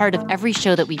at the heart of every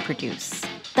show that we produce.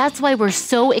 That's why we're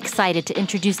so excited to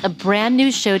introduce a brand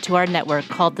new show to our network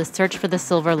called The Search for the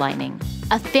Silver Lining,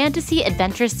 a fantasy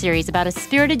adventure series about a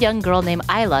spirited young girl named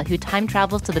Isla who time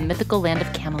travels to the mythical land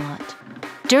of Camelot.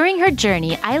 During her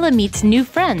journey, Isla meets new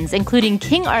friends, including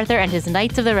King Arthur and his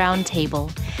Knights of the Round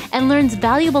Table, and learns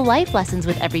valuable life lessons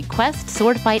with every quest,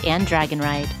 sword fight, and dragon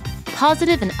ride.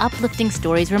 Positive and uplifting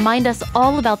stories remind us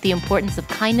all about the importance of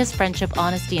kindness, friendship,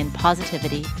 honesty, and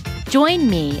positivity. Join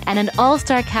me and an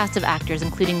all-star cast of actors,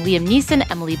 including Liam Neeson,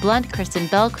 Emily Blunt, Kristen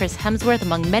Bell, Chris Hemsworth,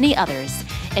 among many others,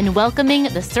 in welcoming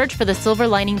the Search for the Silver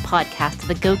Lining podcast to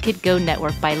the Go Kid Go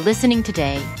network by listening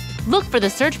today. Look for The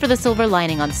Search for the Silver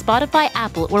Lining on Spotify,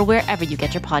 Apple, or wherever you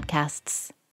get your podcasts.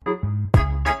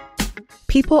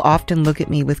 People often look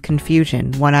at me with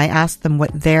confusion when I ask them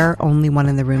what their only one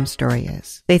in the room story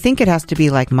is. They think it has to be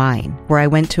like mine, where I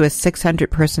went to a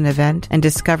 600-person event and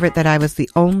discovered that I was the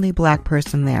only Black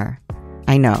person there.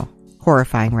 I know.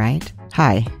 Horrifying, right?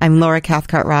 Hi, I'm Laura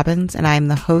Cathcart-Robbins, and I am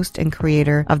the host and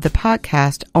creator of the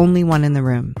podcast Only One in the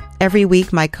Room. Every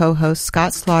week, my co-host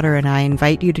Scott Slaughter and I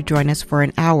invite you to join us for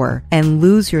an hour and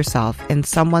lose yourself in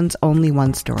someone's only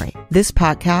one story. This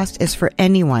podcast is for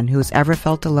anyone who has ever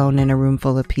felt alone in a room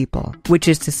full of people, which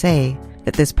is to say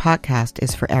that this podcast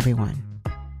is for everyone.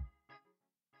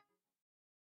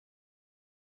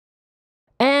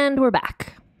 And we're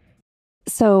back.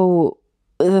 So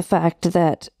the fact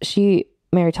that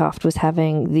Mary Toft was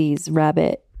having these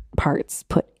rabbit parts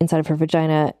put inside of her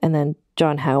vagina and then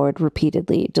John Howard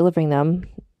repeatedly delivering them,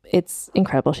 it's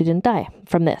incredible she didn't die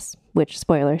from this, which,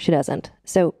 spoiler, she doesn't.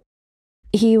 So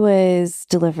he was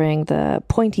delivering the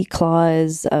pointy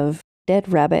claws of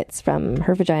dead rabbits from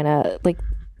her vagina.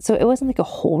 So it wasn't like a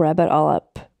whole rabbit all at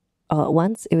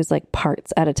once. It was like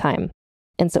parts at a time.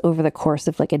 And so over the course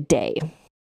of like a day,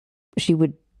 she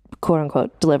would quote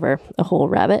unquote deliver a whole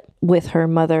rabbit with her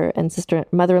mother-in-law and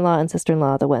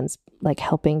sister-in-law, the ones like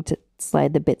helping to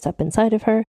slide the bits up inside of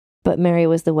her. But Mary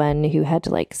was the one who had to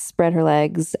like spread her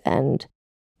legs and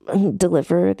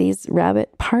deliver these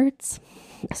rabbit parts.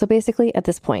 So basically at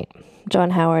this point,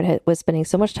 John Howard was spending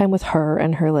so much time with her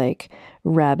and her like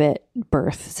rabbit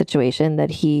birth situation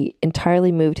that he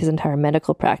entirely moved his entire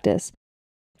medical practice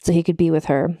so he could be with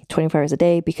her 24 hours a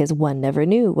day, because one never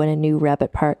knew when a new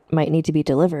rabbit part might need to be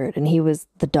delivered, and he was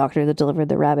the doctor that delivered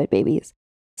the rabbit babies.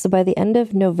 So by the end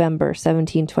of November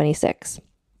 1726,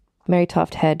 Mary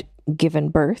Toft had given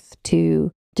birth to,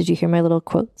 did you hear my little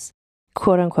quotes?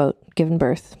 Quote unquote, given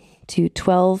birth to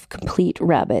 12 complete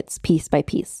rabbits, piece by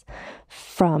piece,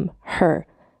 from her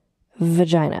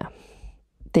vagina.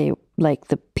 They, like,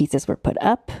 the pieces were put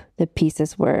up, the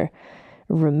pieces were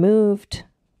removed,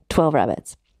 12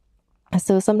 rabbits.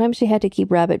 So sometimes she had to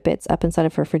keep rabbit bits up inside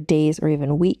of her for days or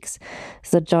even weeks,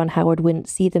 so John Howard wouldn't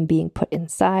see them being put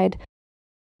inside.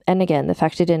 And again, the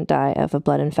fact she didn't die of a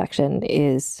blood infection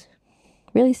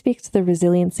really speaks to the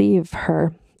resiliency of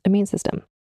her immune system.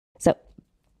 So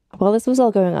while this was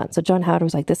all going on, so John Howard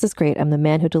was like, this is great. I'm the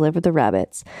man who delivered the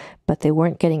rabbits, but they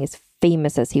weren't getting as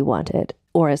famous as he wanted,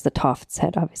 or as the Tofts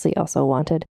had obviously also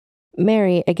wanted.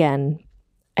 Mary, again,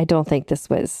 I don't think this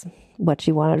was what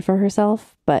she wanted for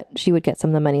herself, but she would get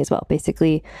some of the money as well.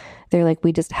 Basically, they're like,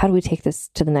 how do we take this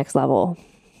to the next level?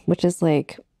 Which is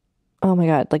like, oh my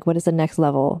God, like, what is the next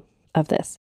level of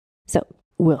this? So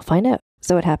we'll find out.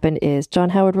 So what happened is John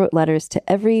Howard wrote letters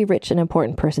to every rich and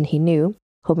important person he knew,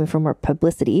 hoping for more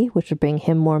publicity, which would bring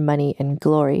him more money and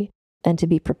glory. And to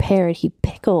be prepared, he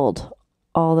pickled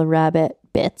all the rabbit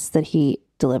bits that he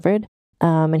delivered.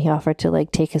 And he offered to,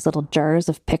 like, take his little jars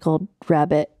of pickled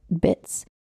rabbit bits.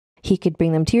 He could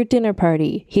bring them to your dinner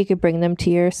party. He could bring them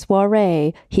to your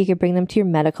soiree. He could bring them to your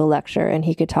medical lecture, and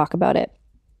he could talk about it.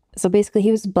 So basically,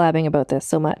 he was blabbing about this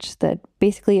so much that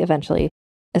basically, eventually,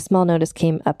 a small notice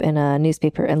came up in a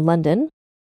newspaper in London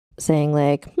saying,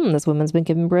 like, this woman's been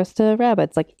giving birth to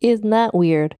rabbits. Like, isn't that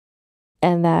weird?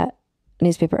 And that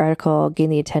newspaper article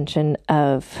gained the attention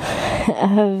of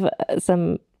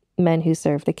some men who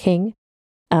served the king.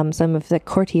 Some of the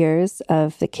courtiers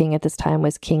of the king at this time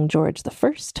was King George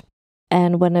I.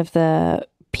 And one of the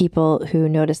people who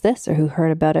noticed this, or who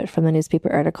heard about it from the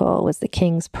newspaper article, was the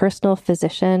king's personal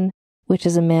physician, which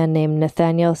is a man named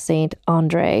Nathanael St.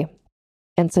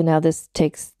 And so now this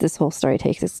whole story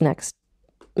takes its next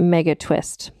mega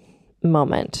twist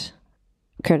moment,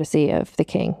 courtesy of the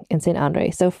king and St.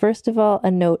 Andre. So first of all,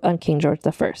 a note on King George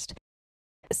I.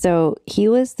 So he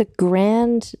was the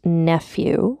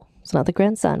grandnephew, so not the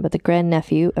grandson, but the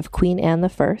grandnephew of Queen Anne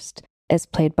I, as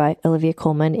played by Olivia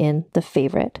Colman in The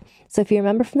Favourite. So if you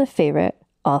remember from The Favourite,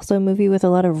 also a movie with a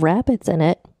lot of rabbits in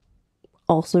it,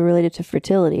 also related to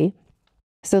fertility.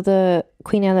 So the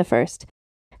Queen Anne I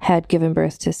had given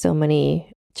birth to so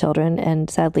many children, and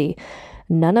sadly,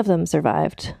 none of them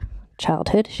survived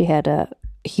childhood. She had a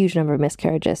huge number of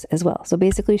miscarriages as well. So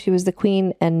basically, she was the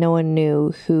queen, and no one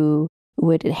knew who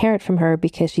would inherit from her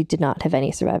because she did not have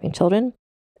any surviving children.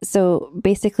 So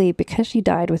basically, because she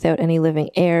died without any living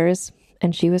heirs,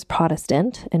 and she was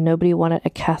Protestant, and nobody wanted a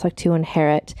Catholic to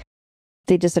inherit,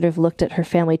 they just sort of looked at her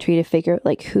family tree to figure out,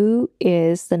 like, who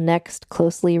is the next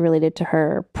closely related to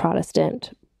her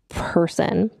Protestant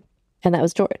person, and that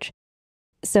was George.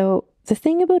 So the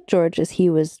thing about George is he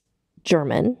was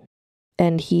German,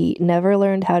 and he never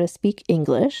learned how to speak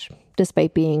English,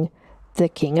 despite being the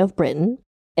king of Britain.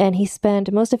 And he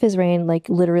spent most of his reign, like,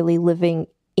 literally living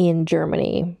in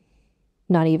Germany,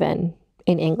 not even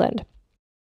in England.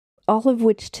 All of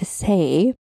which to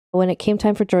say, when it came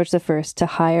time for George I to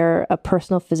hire a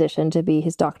personal physician to be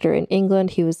his doctor in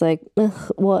England, he was like,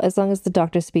 well, as long as the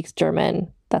doctor speaks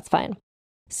German, that's fine.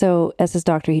 So as his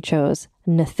doctor, he chose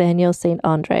Nathanael St.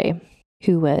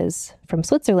 who was from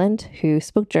Switzerland, who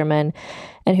spoke German,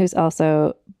 and who's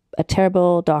also a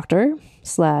terrible doctor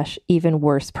 / even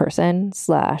worse person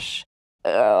 /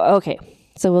 okay,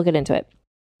 so we'll get into it.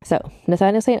 So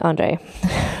Nathanael St.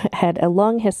 had a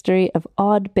long history of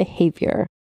odd behavior.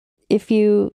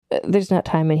 There's not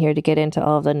time in here to get into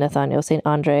all of the Nathanael St.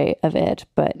 of it,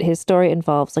 but his story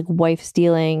involves, like, wife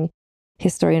stealing.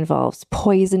 His story involves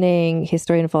poisoning. His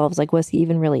story involves, like, was he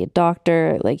even really a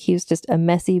doctor? Like, he was just a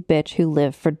messy bitch who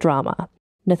lived for drama.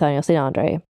 Nathanael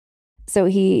St. So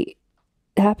he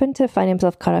happened to find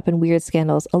himself caught up in weird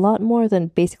scandals a lot more than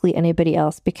basically anybody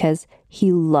else, because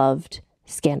he loved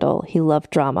scandal. He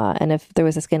loved drama. And if there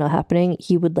was a scandal happening,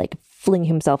 he would, like, fling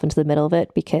himself into the middle of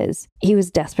it because he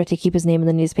was desperate to keep his name in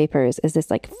the newspapers as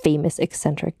this, like, famous,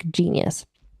 eccentric genius.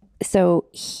 So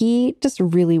he just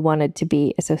really wanted to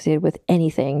be associated with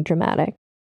anything dramatic.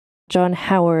 John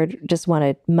Howard just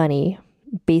wanted money,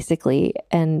 basically.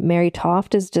 And Mary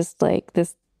Toft is just, like,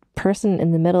 this person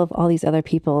in the middle of all these other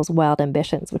people's wild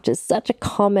ambitions, which is such a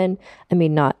common,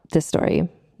 not this story,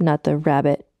 not the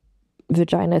rabbit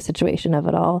vagina situation of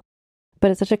it all, but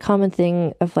it's such a common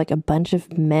thing of, like, a bunch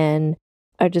of men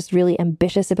are just really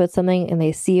ambitious about something and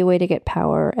they see a way to get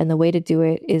power, and the way to do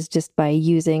it is just by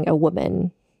using a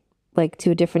woman, like,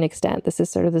 to a different extent. This is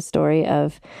sort of the story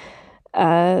of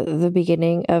the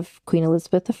beginning of Queen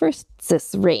Elizabeth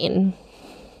I's reign.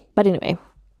 But anyway,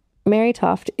 Mary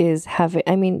Toft is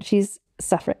she's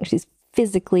suffering. She's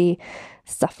physically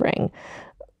suffering.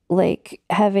 Like,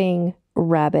 having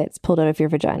rabbits pulled out of your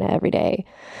vagina every day,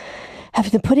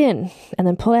 having them put in and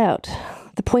then pull out.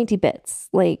 the pointy bits.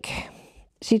 Like,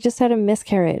 she just had a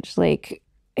miscarriage. Like,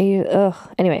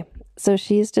 anyway, so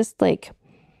she's just like,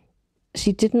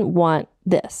 she didn't want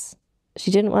this.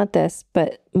 She didn't want this,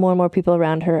 but more and more people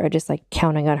around her are just like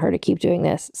counting on her to keep doing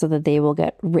this so that they will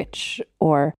get rich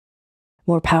or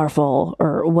more powerful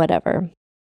or whatever.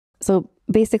 So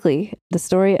basically, the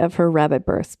story of her rabbit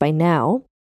births by now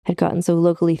had gotten so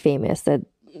locally famous that,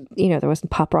 you know, there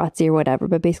wasn't paparazzi or whatever,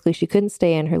 but basically she couldn't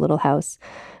stay in her little house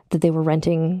that they were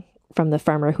renting from the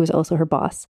farmer who was also her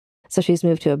boss. So she's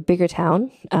moved to a bigger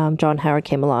town. John Howard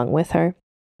came along with her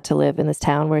to live in this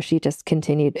town where she just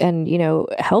continued. And, you know,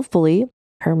 helpfully,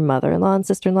 her mother-in-law and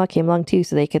sister-in-law came along too,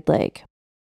 so they could like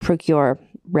procure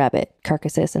rabbit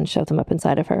carcasses and shove them up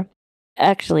inside of her.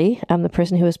 Actually, the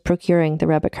person who was procuring the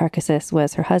rabbit carcasses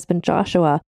was her husband,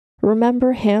 Joshua.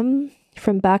 Remember him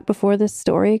from back before this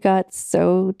story got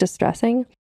so distressing?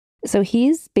 So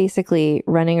he's basically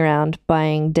running around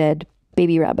buying dead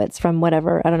baby rabbits from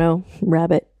whatever, I don't know,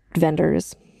 rabbit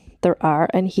vendors there are.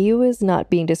 And he was not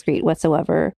being discreet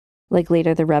whatsoever. Like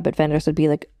later, the rabbit vendors would be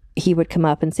like, he would come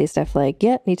up and say stuff like,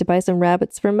 yeah, need to buy some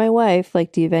rabbits for my wife.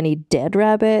 Like, do you have any dead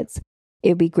rabbits? It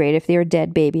would be great if they were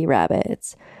dead baby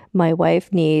rabbits. My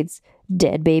wife needs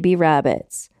dead baby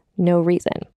rabbits. No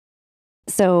reason.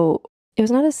 So it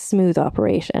was not a smooth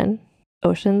operation.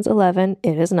 Ocean's 11,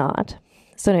 it is not.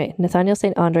 So anyway, Nathanael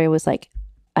St. was like,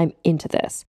 I'm into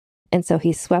this. And so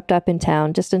he swept up in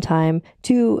town just in time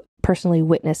to personally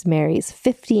witness Mary's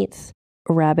 15th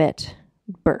rabbit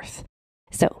birth.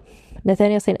 So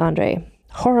Nathanael St.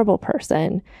 horrible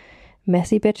person,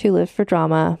 messy bitch who lived for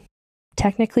drama,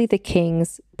 technically the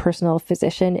king's personal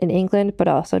physician in England, but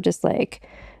also just like,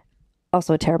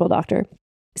 also a terrible doctor.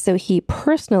 So he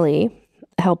personally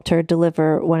helped her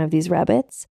deliver one of these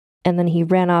rabbits. And then he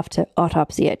ran off to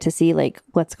autopsy it to see like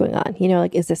what's going on. You know,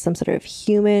 like, is this some sort of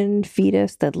human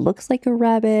fetus that looks like a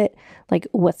rabbit? Like,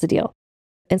 what's the deal?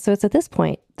 And so it's at this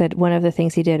point that one of the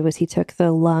things he did was he took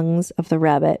the lungs of the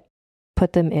rabbit,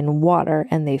 put them in water,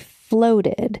 and they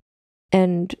floated.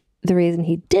 And the reason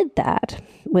he did that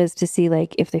was to see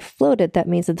like if they floated, that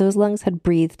means that those lungs had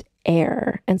breathed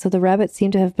air. And so the rabbit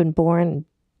seemed to have been born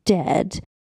dead,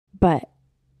 but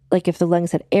like if the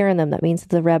lungs had air in them, that means that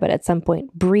the rabbit at some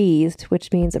point breathed,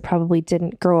 which means it probably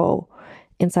didn't grow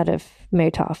inside of Mary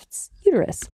Toft's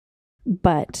uterus.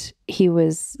 But he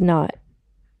was not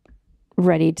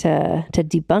ready to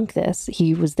debunk this.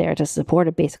 He was there to support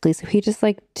it basically. So he just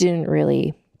like didn't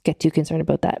really get too concerned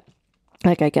about that.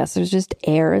 Like, I guess there's just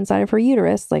air inside of her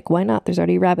uterus. Like, why not? There's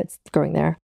already rabbits growing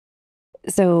there.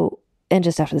 So, and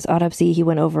just after this autopsy, he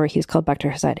was called back to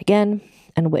her side again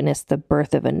and witnessed the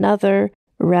birth of another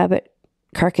rabbit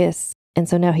carcass. And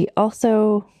so now he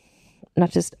also,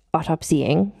 not just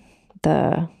autopsying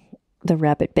the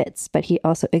rabbit bits, but he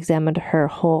also examined her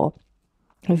whole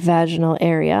vaginal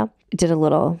area, did a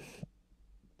little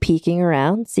peeking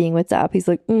around, seeing what's up. He's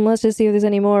like, let's just see if there's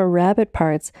any more rabbit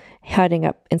parts hiding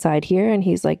up inside here. And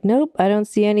he's like, nope, I don't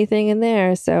see anything in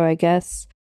there. So I guess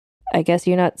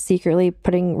you're not secretly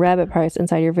putting rabbit parts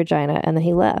inside your vagina. And then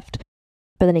he left.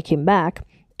 But then he came back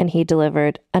and he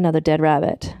delivered another dead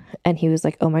rabbit. And he was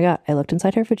like, oh my God, I looked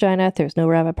inside her vagina. There's no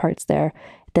rabbit parts there.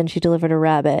 Then she delivered a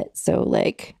rabbit. So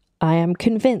like, I am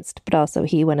convinced. But also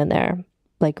he went in there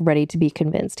like ready to be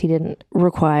convinced. He didn't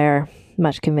require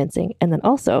much convincing. And then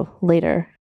also later,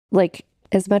 like,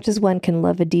 as much as one can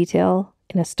love a detail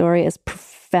in a story as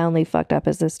profoundly fucked up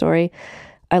as this story,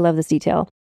 I love this detail,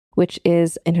 which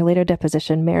is in her later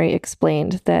deposition, Mary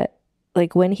explained that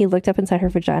like when he looked up inside her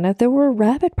vagina, there were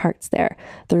rabbit parts there.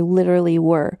 There literally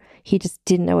were. He just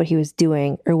didn't know what he was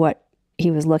doing or what he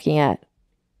was looking at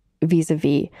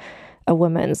vis-a-vis a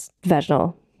woman's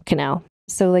vaginal canal.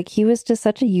 So like he was just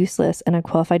such a useless and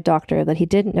unqualified doctor that he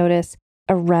didn't notice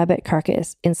a rabbit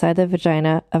carcass inside the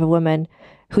vagina of a woman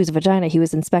whose vagina he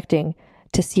was inspecting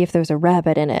to see if there was a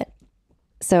rabbit in it.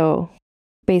 So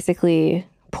basically,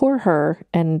 poor her,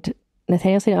 and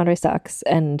Nathanael St. sucks,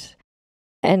 and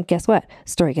guess what?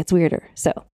 Story gets weirder.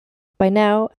 So by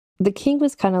now, the king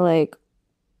was kind of like,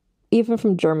 even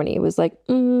from Germany, was like,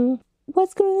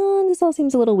 what's going on? This all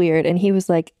seems a little weird. And he was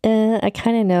like, I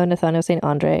kind of know Nathanael St.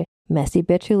 Messy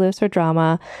bitch who lives for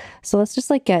drama. So let's just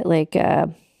like get like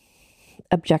a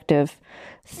objective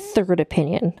third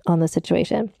opinion on the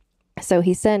situation. So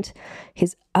he sent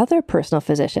his other personal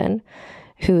physician,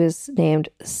 who is named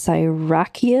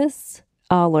Syrakius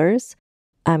Ahlers.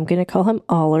 I'm going to call him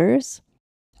Ahlers.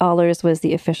 Ahlers was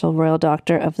the official royal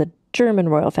doctor of the German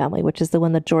royal family, which is the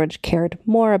one that George cared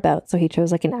more about. So he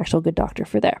chose like an actual good doctor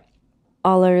for there.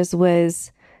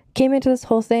 Ahlers came into this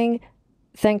whole thing,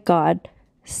 thank God,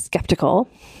 skeptical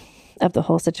of the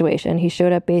whole situation. He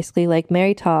showed up basically like,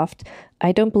 Mary Toft,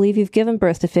 I don't believe you've given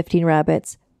birth to 15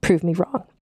 rabbits. Prove me wrong.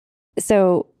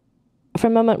 So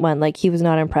from moment one, like, he was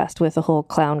not impressed with the whole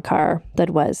clown car that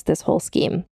was this whole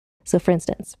scheme. So for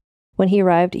instance, when he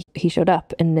arrived, he showed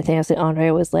up and Nathanael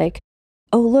St. was like,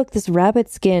 oh, look, this rabbit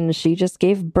skin, she just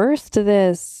gave birth to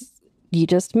this. You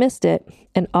just missed it.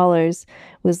 And Allers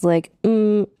was like,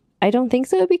 I don't think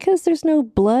so, because there's no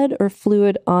blood or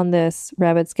fluid on this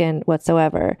rabbit skin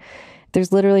whatsoever.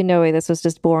 There's literally no way this was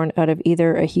just born out of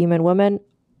either a human woman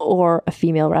or a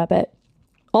female rabbit.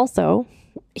 Also,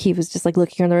 he was just like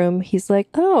looking in the room. He's like,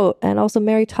 oh, and also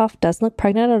Mary Toft doesn't look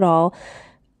pregnant at all.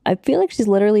 I feel like she's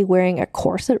literally wearing a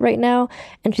corset right now.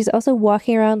 And she's also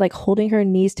walking around like holding her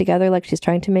knees together like she's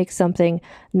trying to make something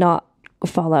not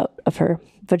fall out of her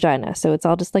vagina. So it's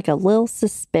all just like a little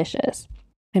suspicious.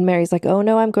 And Mary's like, oh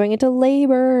no, I'm going into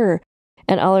labor.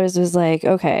 And Allers was like,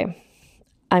 okay,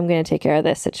 I'm going to take care of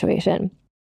this situation.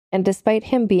 And despite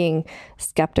him being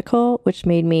skeptical, which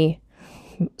made me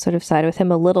sort of side with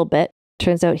him a little bit,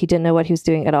 turns out he didn't know what he was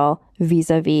doing at all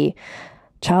vis-a-vis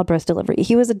childbirth delivery.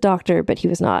 He was a doctor, but he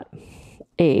was not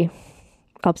a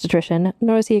obstetrician,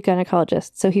 nor was he a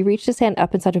gynecologist. So he reached his hand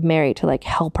up inside of Mary to like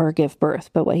help her give birth.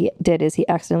 But what he did is he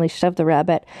accidentally shoved the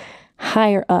rabbit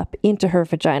higher up into her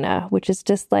vagina, which is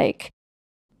just like,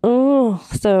 oh.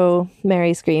 So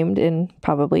Mary screamed in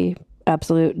probably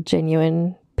absolute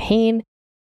genuine pain.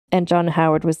 And John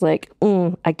Howard was like,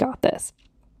 I got this.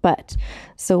 But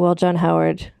so while John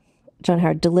Howard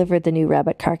delivered the new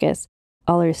rabbit carcass,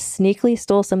 Allers sneakily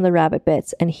stole some of the rabbit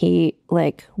bits and he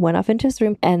like went off into his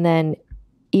room. And then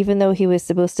even though he was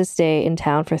supposed to stay in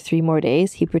town for 3 more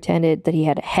days, he pretended that he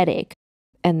had a headache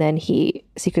and then he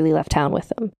secretly left town with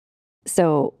them.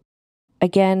 So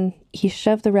again, he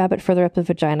shoved the rabbit further up the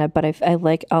vagina, but I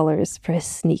like Allers for his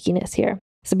sneakiness here.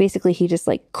 So basically he just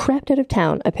like crept out of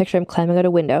town. I picture him climbing out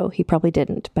a window. He probably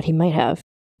didn't, but he might have.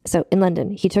 So in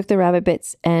London, he took the rabbit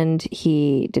bits and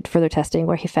he did further testing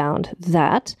where he found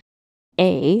that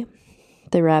A,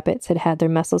 the rabbits had had their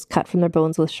muscles cut from their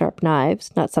bones with sharp knives,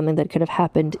 not something that could have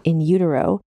happened in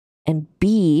utero. And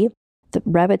B, the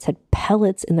rabbits had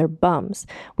pellets in their bums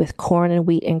with corn and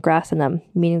wheat and grass in them,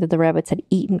 meaning that the rabbits had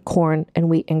eaten corn and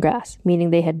wheat and grass,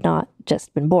 meaning they had not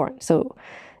just been born. So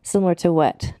similar to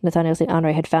what Nathanael St.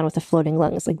 had found with the floating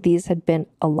lungs, like these had been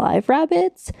alive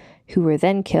rabbits who were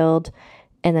then killed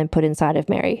and then put inside of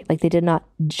Mary. Like they did not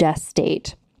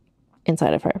gestate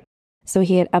inside of her. So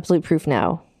he had absolute proof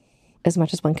now, as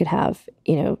much as one could have,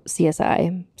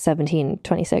 CSI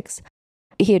 1726.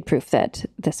 He had proof that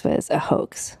this was a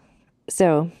hoax.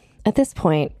 So at this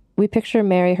point, we picture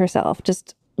Mary herself,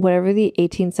 just whatever the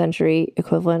 18th century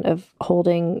equivalent of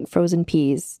holding frozen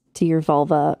peas to your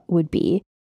vulva would be,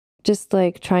 just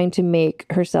like trying to make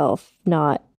herself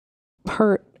not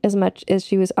hurt as much as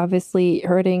she was obviously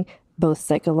hurting both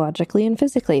psychologically and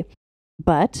physically.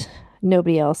 But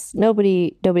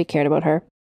nobody cared about her,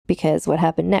 because what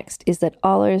happened next is that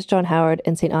Allers, John Howard,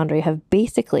 and St. Andre have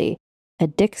basically a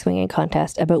dick swinging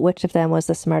contest about which of them was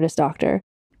the smartest doctor,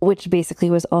 which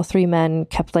basically was all 3 men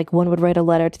kept like, one would write a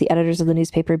letter to the editors of the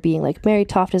newspaper being like, Mary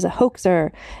Toft is a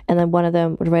hoaxer. And then one of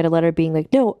them would write a letter being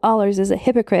like, no, Allers is a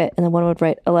hypocrite. And then one would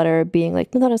write a letter being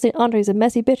like, Nathanael St. Andre is a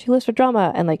messy bitch who lives for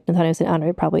drama. And like Nathanael St.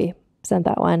 Andre probably sent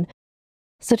that one.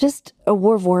 So just a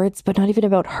war of words, but not even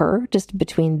about her, just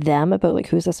between them about like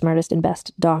who's the smartest and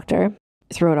best doctor.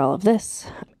 Throughout all of this,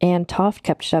 Anne Toft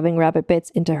kept shoving rabbit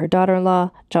bits into her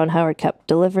daughter-in-law. John Howard kept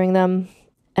delivering them.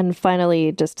 And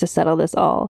finally, just to settle this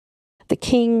all, the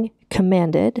king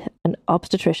commanded an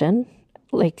obstetrician,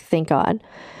 like thank God,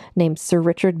 named Sir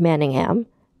Richard Manningham,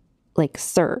 like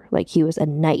sir, like he was a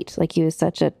knight, like he was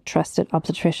such a trusted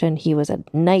obstetrician, he was a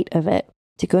knight of it,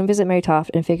 to go and visit Mary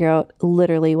Toft and figure out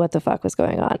literally what the fuck was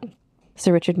going on.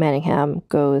 Sir Richard Manningham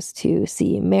goes to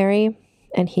see Mary,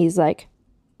 and he's like,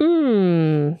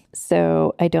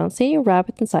 so I don't see any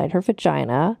rabbits inside her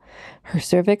vagina. Her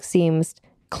cervix seems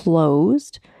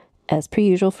closed, as per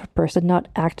usual for a person not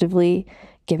actively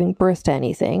giving birth to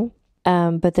anything.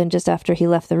 But then just after he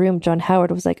left the room, John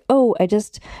Howard was like, oh,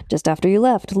 just after you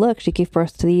left, look, she gave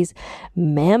birth to these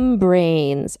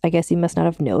membranes. I guess you must not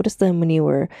have noticed them when you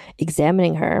were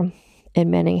examining her.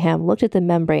 And Manningham looked at the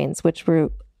membranes, which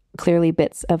were clearly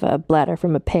bits of a bladder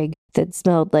from a pig that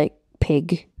smelled like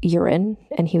pig urine.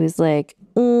 And he was like,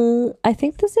 I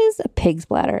think this is a pig's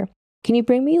bladder. Can you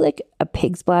bring me like a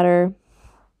pig's bladder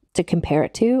to compare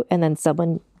it to? And then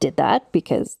someone did that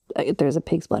because there's a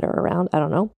pig's bladder around. I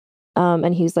don't know.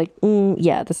 And he was like,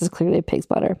 yeah, this is clearly a pig's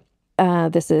bladder.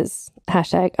 This is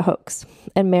hashtag a hoax.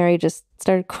 And Mary just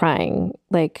started crying.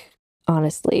 Like,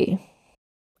 honestly,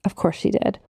 of course she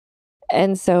did.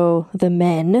 And so the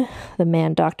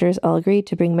man doctors all agreed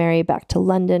to bring Mary back to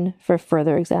London for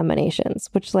further examinations,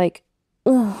 which like,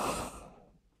 ugh,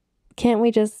 can't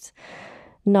we just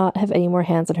not have any more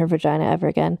hands on her vagina ever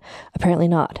again? Apparently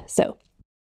not. So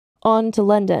on to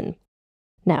London.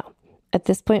 Now, at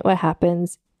this point, what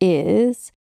happens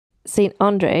is St.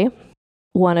 Andre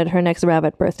wanted her next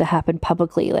rabbit birth to happen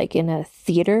publicly, like in a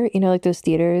theater, you know, like those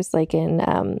theaters, like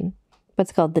in,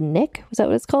 what's it called? The Nick? Was that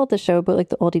what it's called? The show about like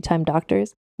the oldie time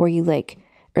doctors where you like,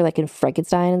 or like in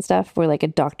Frankenstein and stuff, where like a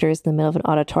doctor is in the middle of an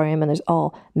auditorium and there's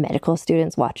all medical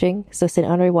students watching. So St.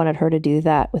 Andre wanted her to do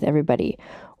that with everybody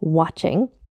watching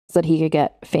so that he could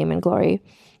get fame and glory.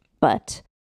 But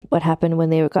what happened when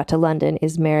they got to London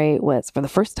is Mary was, for the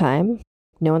first time,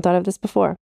 no one thought of this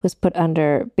before, was put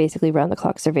under basically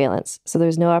round-the-clock surveillance. So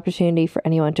there's no opportunity for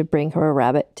anyone to bring her a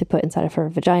rabbit to put inside of her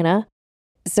vagina.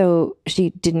 So she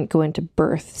didn't go into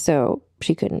birth, so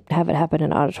she couldn't have it happen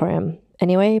in an auditorium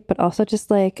anyway. But also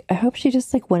just like, I hope she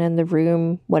just like went in the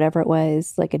room, whatever it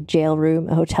was, like a jail room,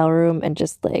 a hotel room, and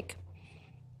just like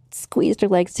squeezed her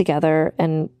legs together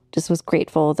and just was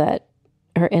grateful that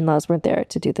her in-laws weren't there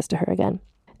to do this to her again.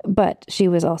 But she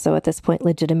was also at this point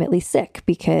legitimately sick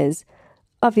because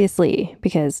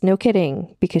no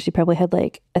kidding, because she probably had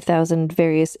like 1,000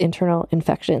 various internal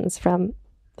infections from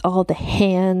all the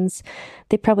hands.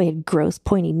 They probably had gross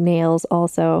pointy nails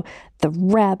also, the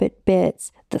rabbit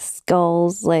bits, the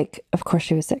skulls. Like, of course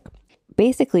she was sick.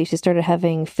 Basically, she started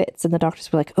having fits and the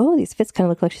doctors were like, oh, these fits kind of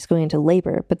look like she's going into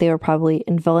labor, but they were probably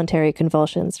involuntary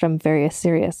convulsions from various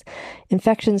serious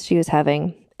infections she was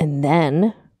having. And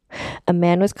then a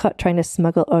man was caught trying to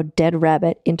smuggle a dead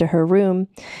rabbit into her room.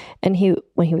 And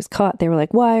when he was caught, they were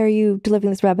like, why are you delivering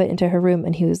this rabbit into her room?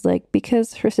 And he was like,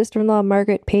 because her sister-in-law,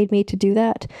 Margaret, paid me to do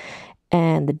that.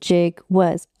 And the jig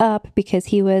was up because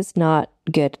he was not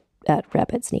good at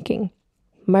rabbit sneaking.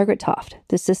 Margaret Toft,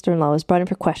 the sister-in-law, was brought in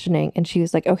for questioning. And she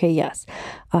was like, okay, yes,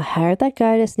 I hired that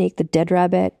guy to sneak the dead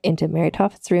rabbit into Mary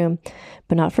Toft's room,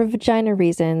 but not for vagina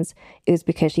reasons. It was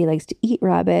because she likes to eat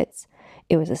rabbits.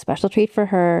 It was a special treat for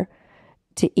her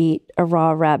to eat a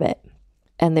raw rabbit.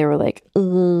 And they were like,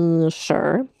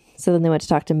 sure. So then they went to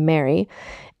talk to Mary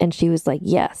and she was like,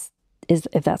 yes,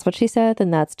 if that's what she said,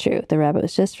 then that's true. The rabbit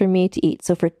was just for me to eat.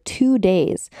 So for 2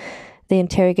 days, they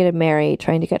interrogated Mary,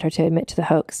 trying to get her to admit to the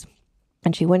hoax.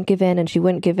 And she wouldn't give in and she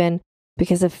wouldn't give in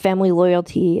because of family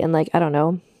loyalty and like, I don't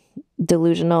know,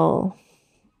 delusional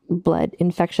blood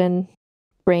infection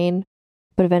brain.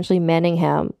 But eventually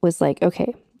Manningham was like,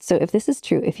 okay, so if this is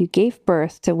true, if you gave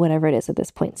birth to whatever it is at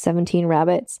this point, 17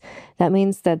 rabbits, that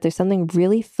means that there's something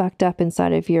really fucked up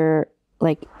inside of your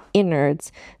like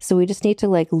innards. So we just need to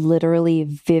like literally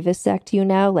vivisect you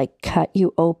now, like cut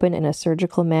you open in a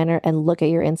surgical manner and look at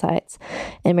your insides.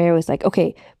 And Mary was like,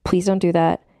 okay, please don't do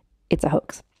that. It's a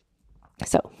hoax.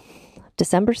 So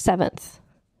December 7th,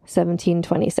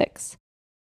 1726,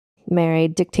 Mary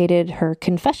dictated her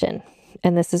confession.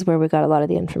 And this is where we got a lot of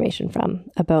the information from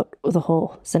about the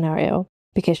whole scenario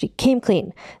because she came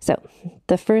clean. So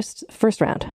the first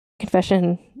round,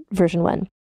 confession version 1,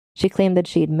 she claimed that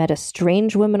she had met a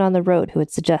strange woman on the road who had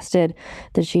suggested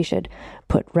that she should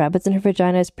put rabbits in her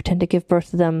vaginas, pretend to give birth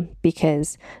to them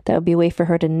because that would be a way for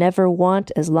her to never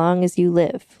want as long as you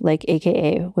live, like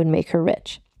AKA would make her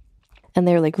rich. And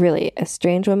they were like, really? A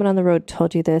strange woman on the road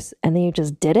told you this and then you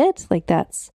just did it? Like,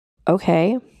 that's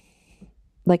okay.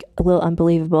 Like a little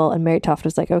unbelievable. And Mary Toft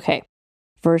was like, okay,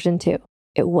 version 2.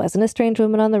 It wasn't a strange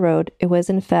woman on the road. It was,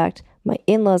 in fact, my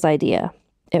in-laws' idea.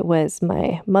 It was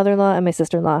my mother-in-law and my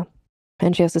sister-in-law.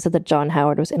 And she also said that John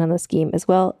Howard was in on the scheme as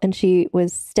well. And she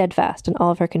was steadfast in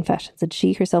all of her confessions that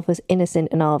she herself was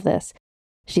innocent in all of this.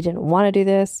 She didn't want to do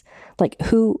this. Like,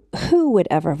 who would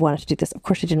ever have wanted to do this? Of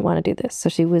course she didn't want to do this. So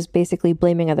she was basically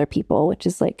blaming other people, which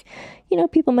is like, you know,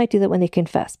 people might do that when they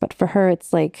confess. But for her,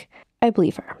 it's like, I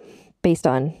believe her based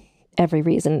on every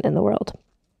reason in the world.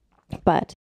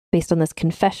 But based on this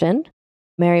confession,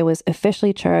 Mary was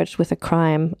officially charged with a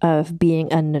crime of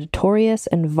being a notorious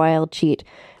and vile cheat,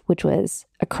 which was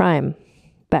a crime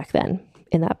back then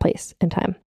in that place and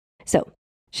time. So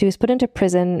she was put into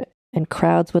prison and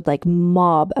crowds would like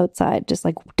mob outside, just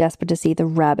like desperate to see the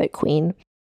rabbit queen.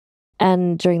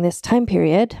 And during this time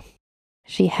period,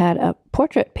 she had a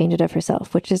portrait painted of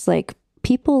herself, which is like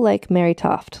people like Mary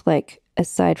Toft, like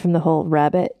aside from the whole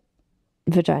rabbit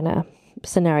vagina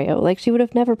scenario, like she would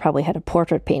have never probably had a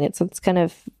portrait painted. So it's kind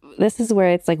of, this is where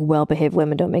it's like well-behaved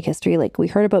women don't make history. Like we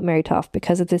heard about Mary Toft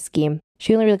because of this scheme.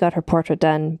 She only really got her portrait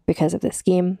done because of this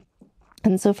scheme.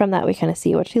 And so from that, we kind of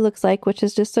see what she looks like, which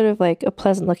is just sort of like a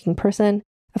pleasant looking person.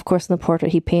 Of course, in the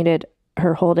portrait, he painted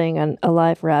her holding an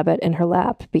alive rabbit in her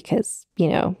lap because, you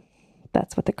know,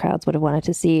 that's what the crowds would have wanted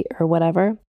to see or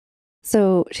whatever.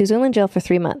 So she was only in jail for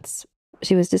 3 months.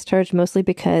 She was discharged mostly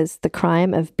because the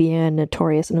crime of being a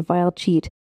notorious and vile cheat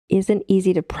isn't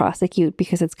easy to prosecute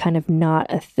because it's kind of not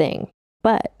a thing.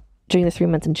 But during the 3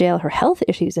 months in jail, her health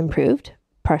issues improved,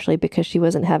 partially because she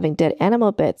wasn't having dead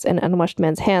animal bits and unwashed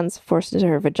men's hands forced into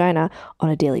her vagina on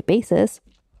a daily basis.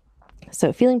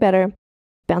 So feeling better,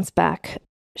 bounced back.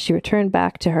 She returned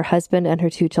back to her husband and her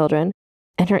 2 children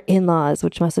and her in-laws,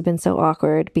 which must have been so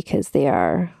awkward because they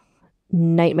are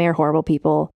nightmare horrible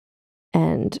people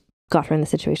and got her in the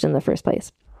situation in the first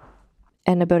place.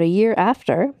 And about a year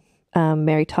after,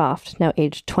 Mary Toft, now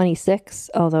aged 26,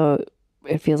 although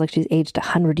it feels like she's aged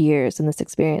 100 years in this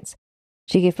experience,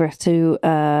 she gave birth to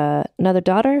another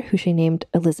daughter who she named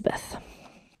Elizabeth.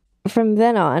 From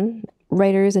then on,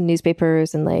 writers and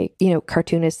newspapers and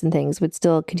cartoonists and things would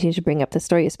still continue to bring up the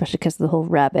story, especially because of the whole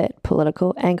rabbit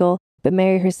political angle. But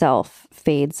Mary herself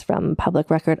fades from public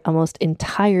record almost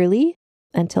entirely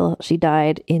until she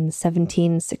died in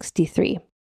 1763.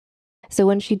 So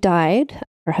when she died,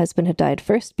 her husband had died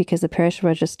first because the parish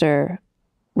register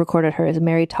recorded her as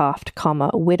Mary Toft,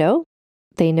 widow.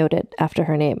 They noted after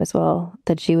her name as well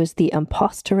that she was the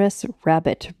Imposteress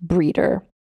Rabbit Breeder.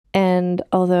 And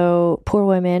although poor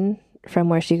women from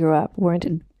where she grew up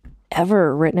weren't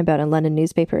ever written about in London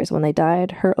newspapers when they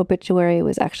died, her obituary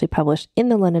was actually published in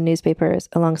the London newspapers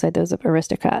alongside those of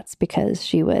aristocrats because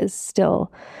she was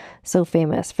still so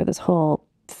famous for this whole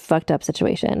fucked up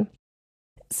situation.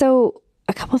 So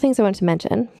a couple of things I want to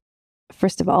mention.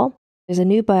 First of all, there's a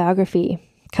new biography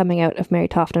coming out of Mary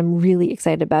Toft. I'm really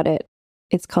excited about it.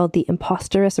 It's called The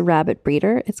Imposteress Rabbit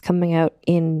Breeder. It's coming out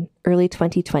in early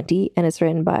 2020, and it's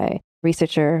written by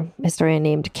historian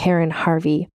named Karen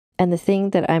Harvey. And the thing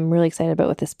that I'm really excited about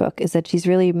with this book is that she's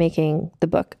really making the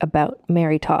book about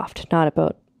Mary Toft, not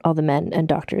about all the men and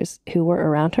doctors who were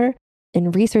around her.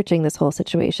 In researching this whole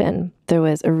situation, there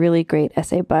was a really great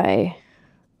essay by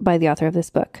the author of this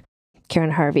book,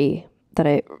 Karen Harvey, that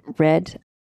I read.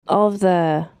 All of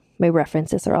my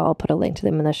references are all, I'll put a link to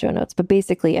them in the show notes. But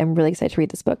basically, I'm really excited to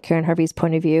read this book. Karen Harvey's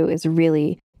point of view is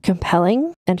really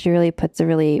compelling, and she really puts a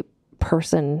really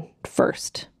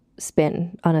person-first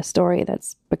spin on a story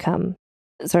that's become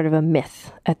sort of a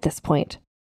myth at this point.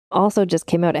 Also just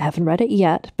came out, I haven't read it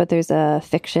yet, but there's a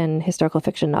historical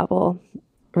fiction novel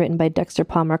written by Dexter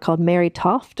Palmer called Mary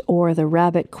Toft, or The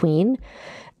Rabbit Queen,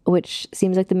 which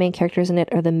seems like the main characters in it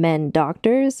are the men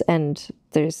doctors, and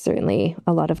there's certainly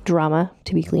a lot of drama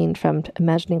to be gleaned from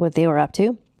imagining what they were up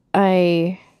to.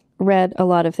 I read a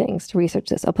lot of things to research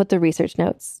this. I'll put the research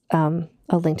notes, I'll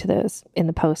link to those in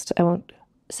the post. I won't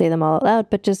say them all out loud,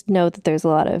 but just know that there's a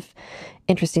lot of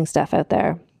interesting stuff out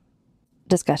there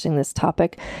discussing this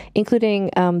topic, including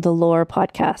the Lore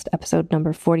podcast, episode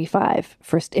number 45,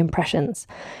 First Impressions,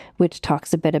 which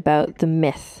talks a bit about the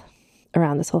myth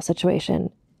around this whole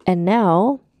situation. And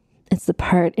now it's the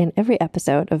part in every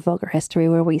episode of Vulgar History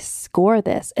where we score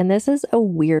this. And this is a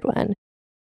weird one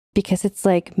because it's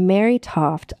like Mary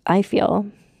Toft, I've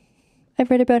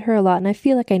read about her a lot and I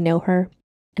feel like I know her.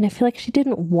 And I feel like she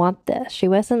didn't want this. She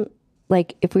wasn't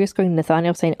like, if we were scoring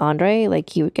Nathanael St, like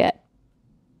he would get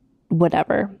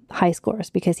whatever, high scores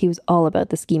because he was all about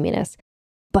the scheminess.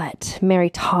 But Mary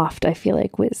Toft, I feel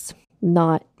like, was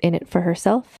not in it for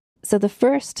herself. So the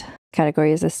first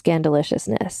category is a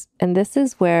scandaliciousness. And this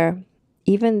is where,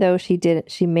 even though she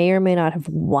may or may not have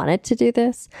wanted to do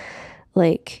this,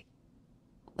 like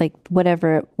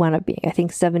whatever it wound up being, I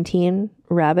think 17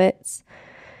 rabbits,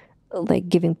 like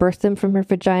giving birth to them from her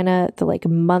vagina, the like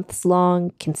months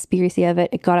long conspiracy of it.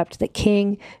 It got up to the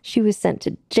king. She was sent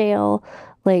to jail.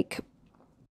 Like,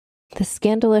 the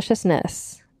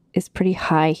scandaliciousness is pretty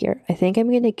high here. I think I'm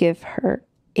going to give her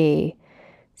a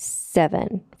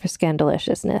 7 for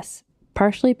scandaliciousness,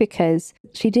 partially because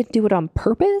she didn't do it on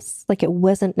purpose. Like, it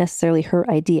wasn't necessarily her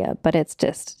idea, but it's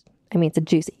just, it's a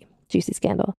juicy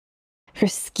scandal. Her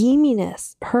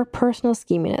scheminess, her personal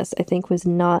scheminess, I think was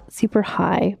not super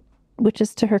high, which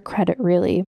is to her credit,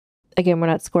 really. Again, we're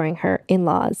not scoring her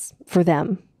in-laws for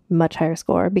them much higher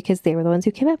score because they were the ones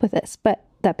who came up with this. But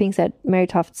that being said, Mary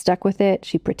Toft stuck with it.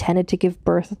 She pretended to give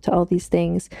birth to all these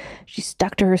things. She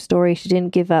stuck to her story. She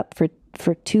didn't give up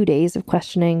for 2 days of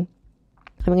questioning.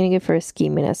 I'm going to give her a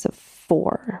scheminess of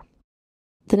 4.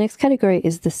 The next category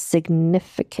is the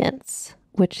significance,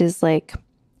 which is like,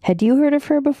 had you heard of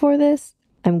her before this?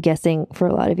 I'm guessing for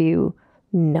a lot of you,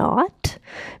 not,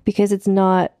 because it's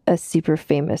not a super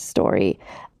famous story.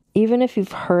 Even if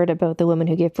you've heard about the woman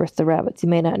who gave birth to the rabbits, you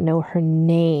may not know her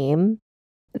name.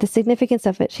 The significance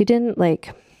of it, she didn't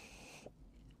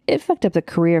it fucked up the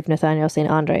career of Nathanael St.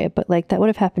 But like that would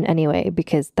have happened anyway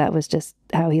because that was just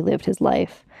how he lived his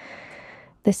life.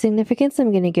 The significance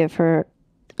I'm going to give her,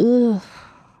 I'm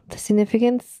going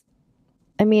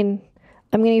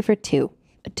to give her a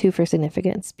 2 for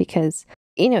significance because,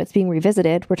 it's being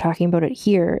revisited. We're talking about it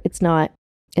here. It's more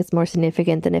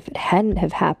significant than if it hadn't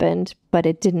have happened, but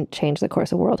it didn't change the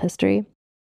course of world history.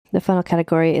 The final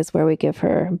category is where we give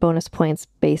her bonus points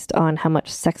based on how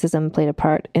much sexism played a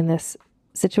part in this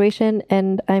situation.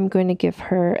 And I'm going to give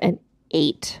her an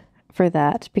 8 for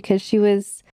that because she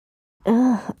was,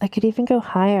 I could even go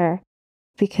higher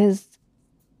because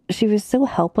she was so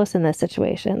helpless in this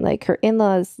situation. Like her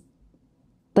in-laws,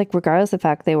 like regardless of the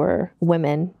fact they were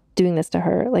women doing this to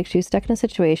her, like she was stuck in a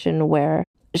situation where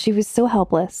she was so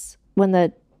helpless when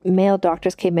the male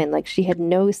doctors came in. Like she had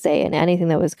no say in anything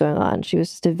that was going on. She was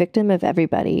just a victim of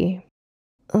everybody.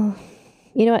 Oh,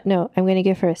 you know what? No, I'm going to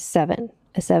give her a 7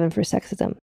 for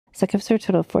sexism. So that gives her a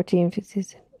total of 14, 15,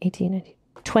 18, 19,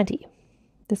 20.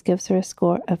 This gives her a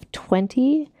score of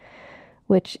 20,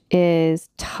 which is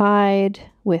tied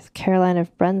with Caroline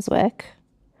of Brunswick,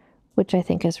 which I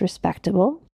think is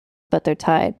respectable, but they're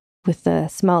tied with the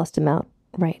smallest amount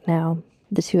right now,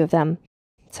 the two of them.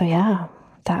 So yeah,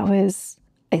 that was,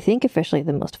 I think, officially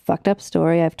the most fucked up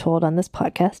story I've told on this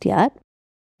podcast yet.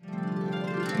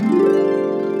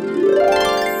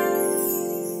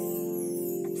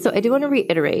 So I do want to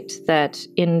reiterate that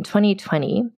in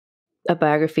 2020, a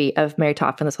biography of Mary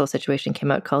Toft and this whole situation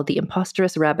came out called The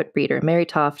Imposteress Rabbit Breeder, Mary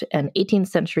Toft and 18th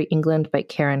Century England by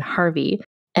Karen Harvey.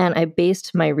 And I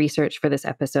based my research for this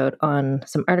episode on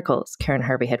some articles Karen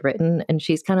Harvey had written. And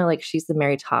she's kind of like, she's the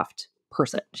Mary Toft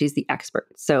person. She's the expert.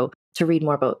 So to read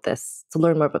more about this, to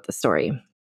learn more about the story,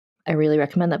 I really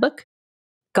recommend that book.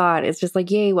 God, it's just like,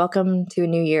 yay, welcome to a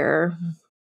new year.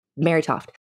 Mary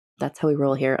Toft. That's how we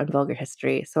roll here on Vulgar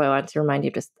History. So I wanted to remind you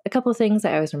of just a couple of things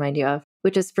I always remind you of,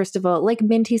 which is, first of all, like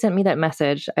Minty sent me that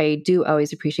message. I do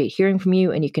always appreciate hearing from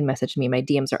you, and you can message me. My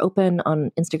DMs are open on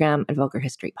Instagram at Vulgar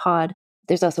History Pod.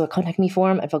 There's also a contact me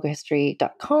form at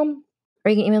vulgarhistory.com,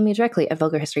 or you can email me directly at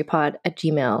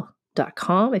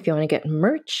vulgarhistorypod@gmail.com if you want to get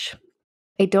merch.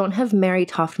 I don't have Mary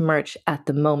Toft merch at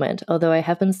the moment, although I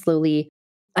have been slowly,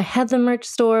 I had the merch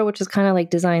store, which is kind of like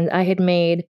designs I had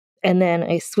made. And then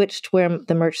I switched where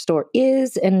the merch store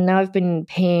is, and now I've been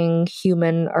paying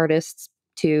human artists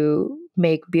to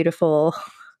make beautiful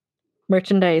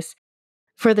merchandise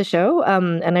for the show.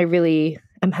 And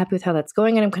I'm happy with how that's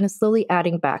going, and I'm kind of slowly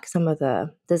adding back some of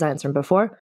the designs from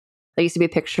before. There used to be a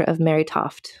picture of Mary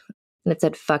Toft, and it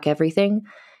said, "Fuck everything."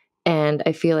 And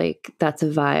I feel like that's a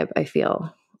vibe I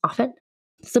feel often.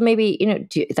 So maybe,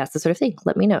 that's the sort of thing.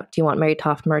 Let me know. Do you want Mary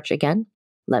Toft merch again?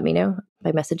 Let me know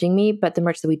by messaging me. But the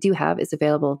merch that we do have is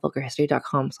available at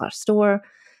vulgarhistory.com/store.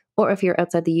 Or if you're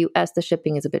outside the US, the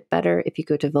shipping is a bit better if you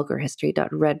go to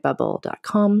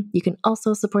vulgarhistory.redbubble.com. You can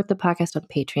also support the podcast on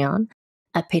Patreon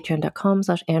at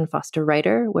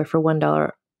patreon.com/AnnFosterWriter, where for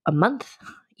 $1 a month,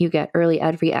 you get early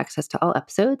ad-free access to all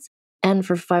episodes. And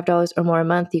for $5 or more a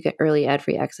month, you get early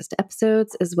ad-free access to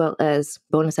episodes, as well as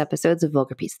bonus episodes of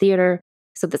Vulgar Peace Theater.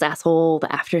 So this asshole,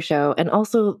 the after show, and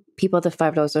also people at the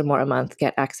 $5 or more a month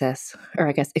get access, or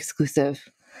I guess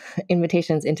exclusive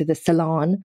invitations into the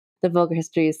Salon, the Vulgar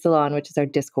History Salon, which is our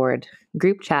Discord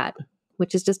group chat,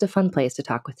 which is just a fun place to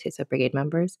talk with TISA Brigade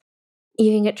members.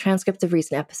 You can get transcripts of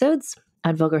recent episodes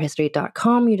at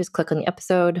vulgarhistory.com. You just click on the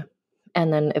episode,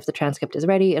 and then if the transcript is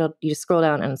ready, you just scroll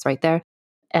down and it's right there.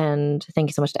 And thank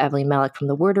you so much to Evelyn Malik from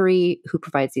The Wordery, who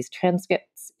provides these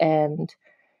transcripts, and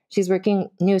she's working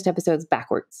newest episodes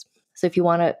backwards. So if you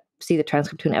want to see the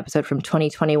transcript to an episode from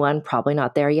 2021, probably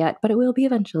not there yet, but it will be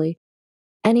eventually.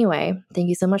 Anyway, thank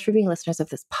you so much for being listeners of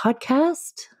this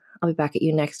podcast. I'll be back at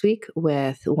you next week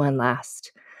with one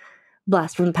last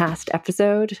blast from the past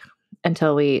episode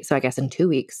so I guess in 2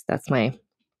 weeks, that's my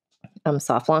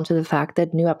soft launch to the fact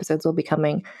that new episodes will be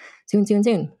coming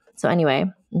soon. So anyway,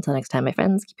 until next time, my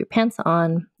friends, keep your pants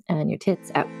on and your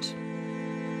tits out.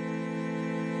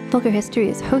 Vulgar History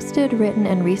is hosted, written,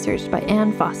 and researched by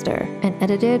Ann Foster and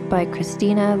edited by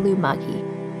Christina Lumagi.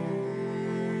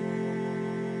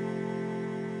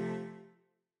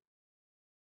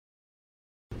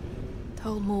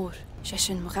 Talmor,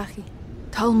 Sheshin Morachi.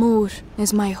 Talmor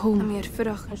is my home.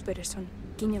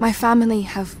 My family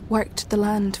have worked the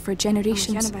land for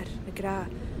generations.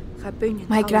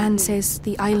 My gran says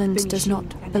the island does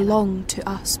not belong to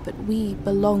us, but we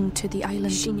belong to the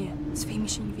island.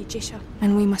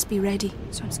 And we must be ready,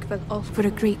 for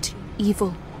a great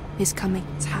evil is coming,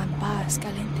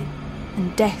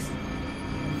 and death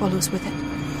follows with it.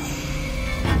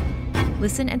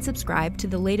 Listen and subscribe to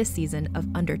the latest season of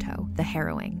Undertow, The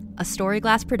Harrowing, a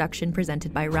Storyglass production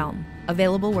presented by Realm,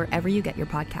 available wherever you get your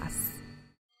podcasts.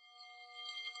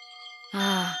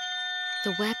 Ah,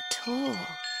 the web tore.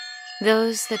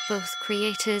 Those that both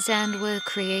created and were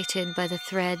created by the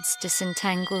threads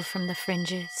disentangle from the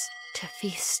fringes to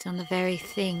feast on the very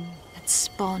thing that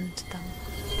spawned them.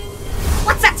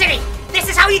 What's that, Silly? This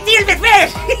is how you deal with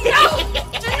me! No!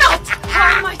 Do not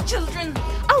harm my children!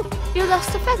 Oh, you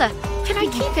lost a feather. Can I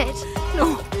keep it?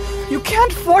 No, you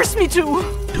can't force me to!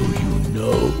 Do you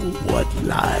know what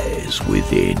lies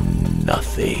within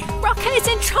nothing? Rocket is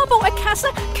in trouble,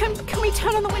 Akasa! Can we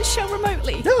turn on the windshield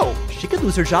remotely? No, she could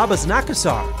lose her job as an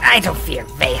Akasar. I don't fear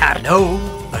Vehar. No,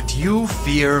 but you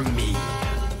fear me.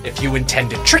 If you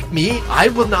intend to trick me, I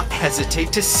will not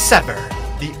hesitate to sever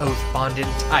the oath bond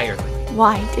entirely.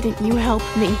 Why didn't you help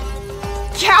me?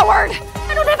 Coward!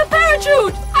 I don't have a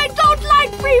parachute! I don't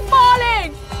like free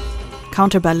falling!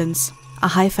 Counterbalance, a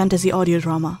high fantasy audio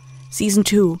drama. Season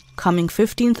 2, coming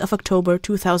 15th of October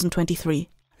 2023.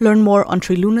 Learn more on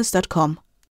trilunas.com.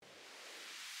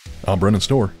 I'm Brennan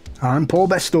Storr. I'm Paul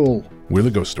Bestall. We're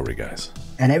the Ghost Story Guys.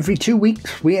 And every 2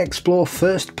 weeks we explore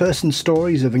first-person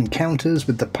stories of encounters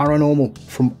with the paranormal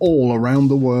from all around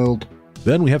the world.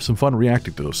 Then we have some fun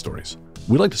reacting to those stories.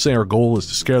 We like to say our goal is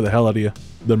to scare the hell out of you,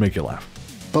 then make you laugh.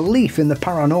 Belief in the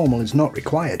paranormal is not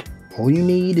required. All you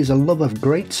need is a love of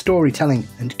great storytelling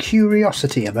and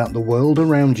curiosity about the world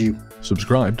around you.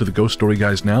 Subscribe to the Ghost Story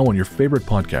Guys now on your favorite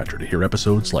podcatcher to hear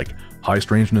episodes like High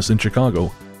Strangeness in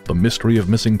Chicago, The Mystery of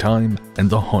Missing Time, and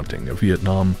The Haunting of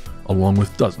Vietnam, along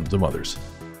with dozens of others.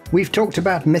 We've talked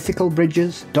about mythical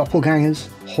bridges, doppelgangers,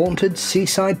 haunted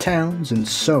seaside towns, and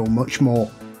so much more.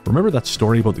 Remember that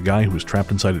story about the guy who was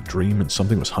trapped inside a dream and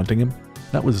something was hunting him?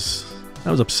 That was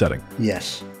upsetting.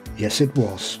 Yes it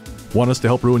was. Want us to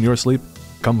help ruin your sleep?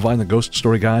 Come find the Ghost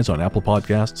Story Guys on Apple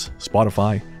Podcasts,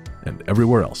 Spotify, and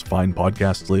everywhere else fine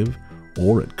podcasts live,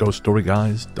 or at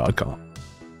ghoststoryguys.com.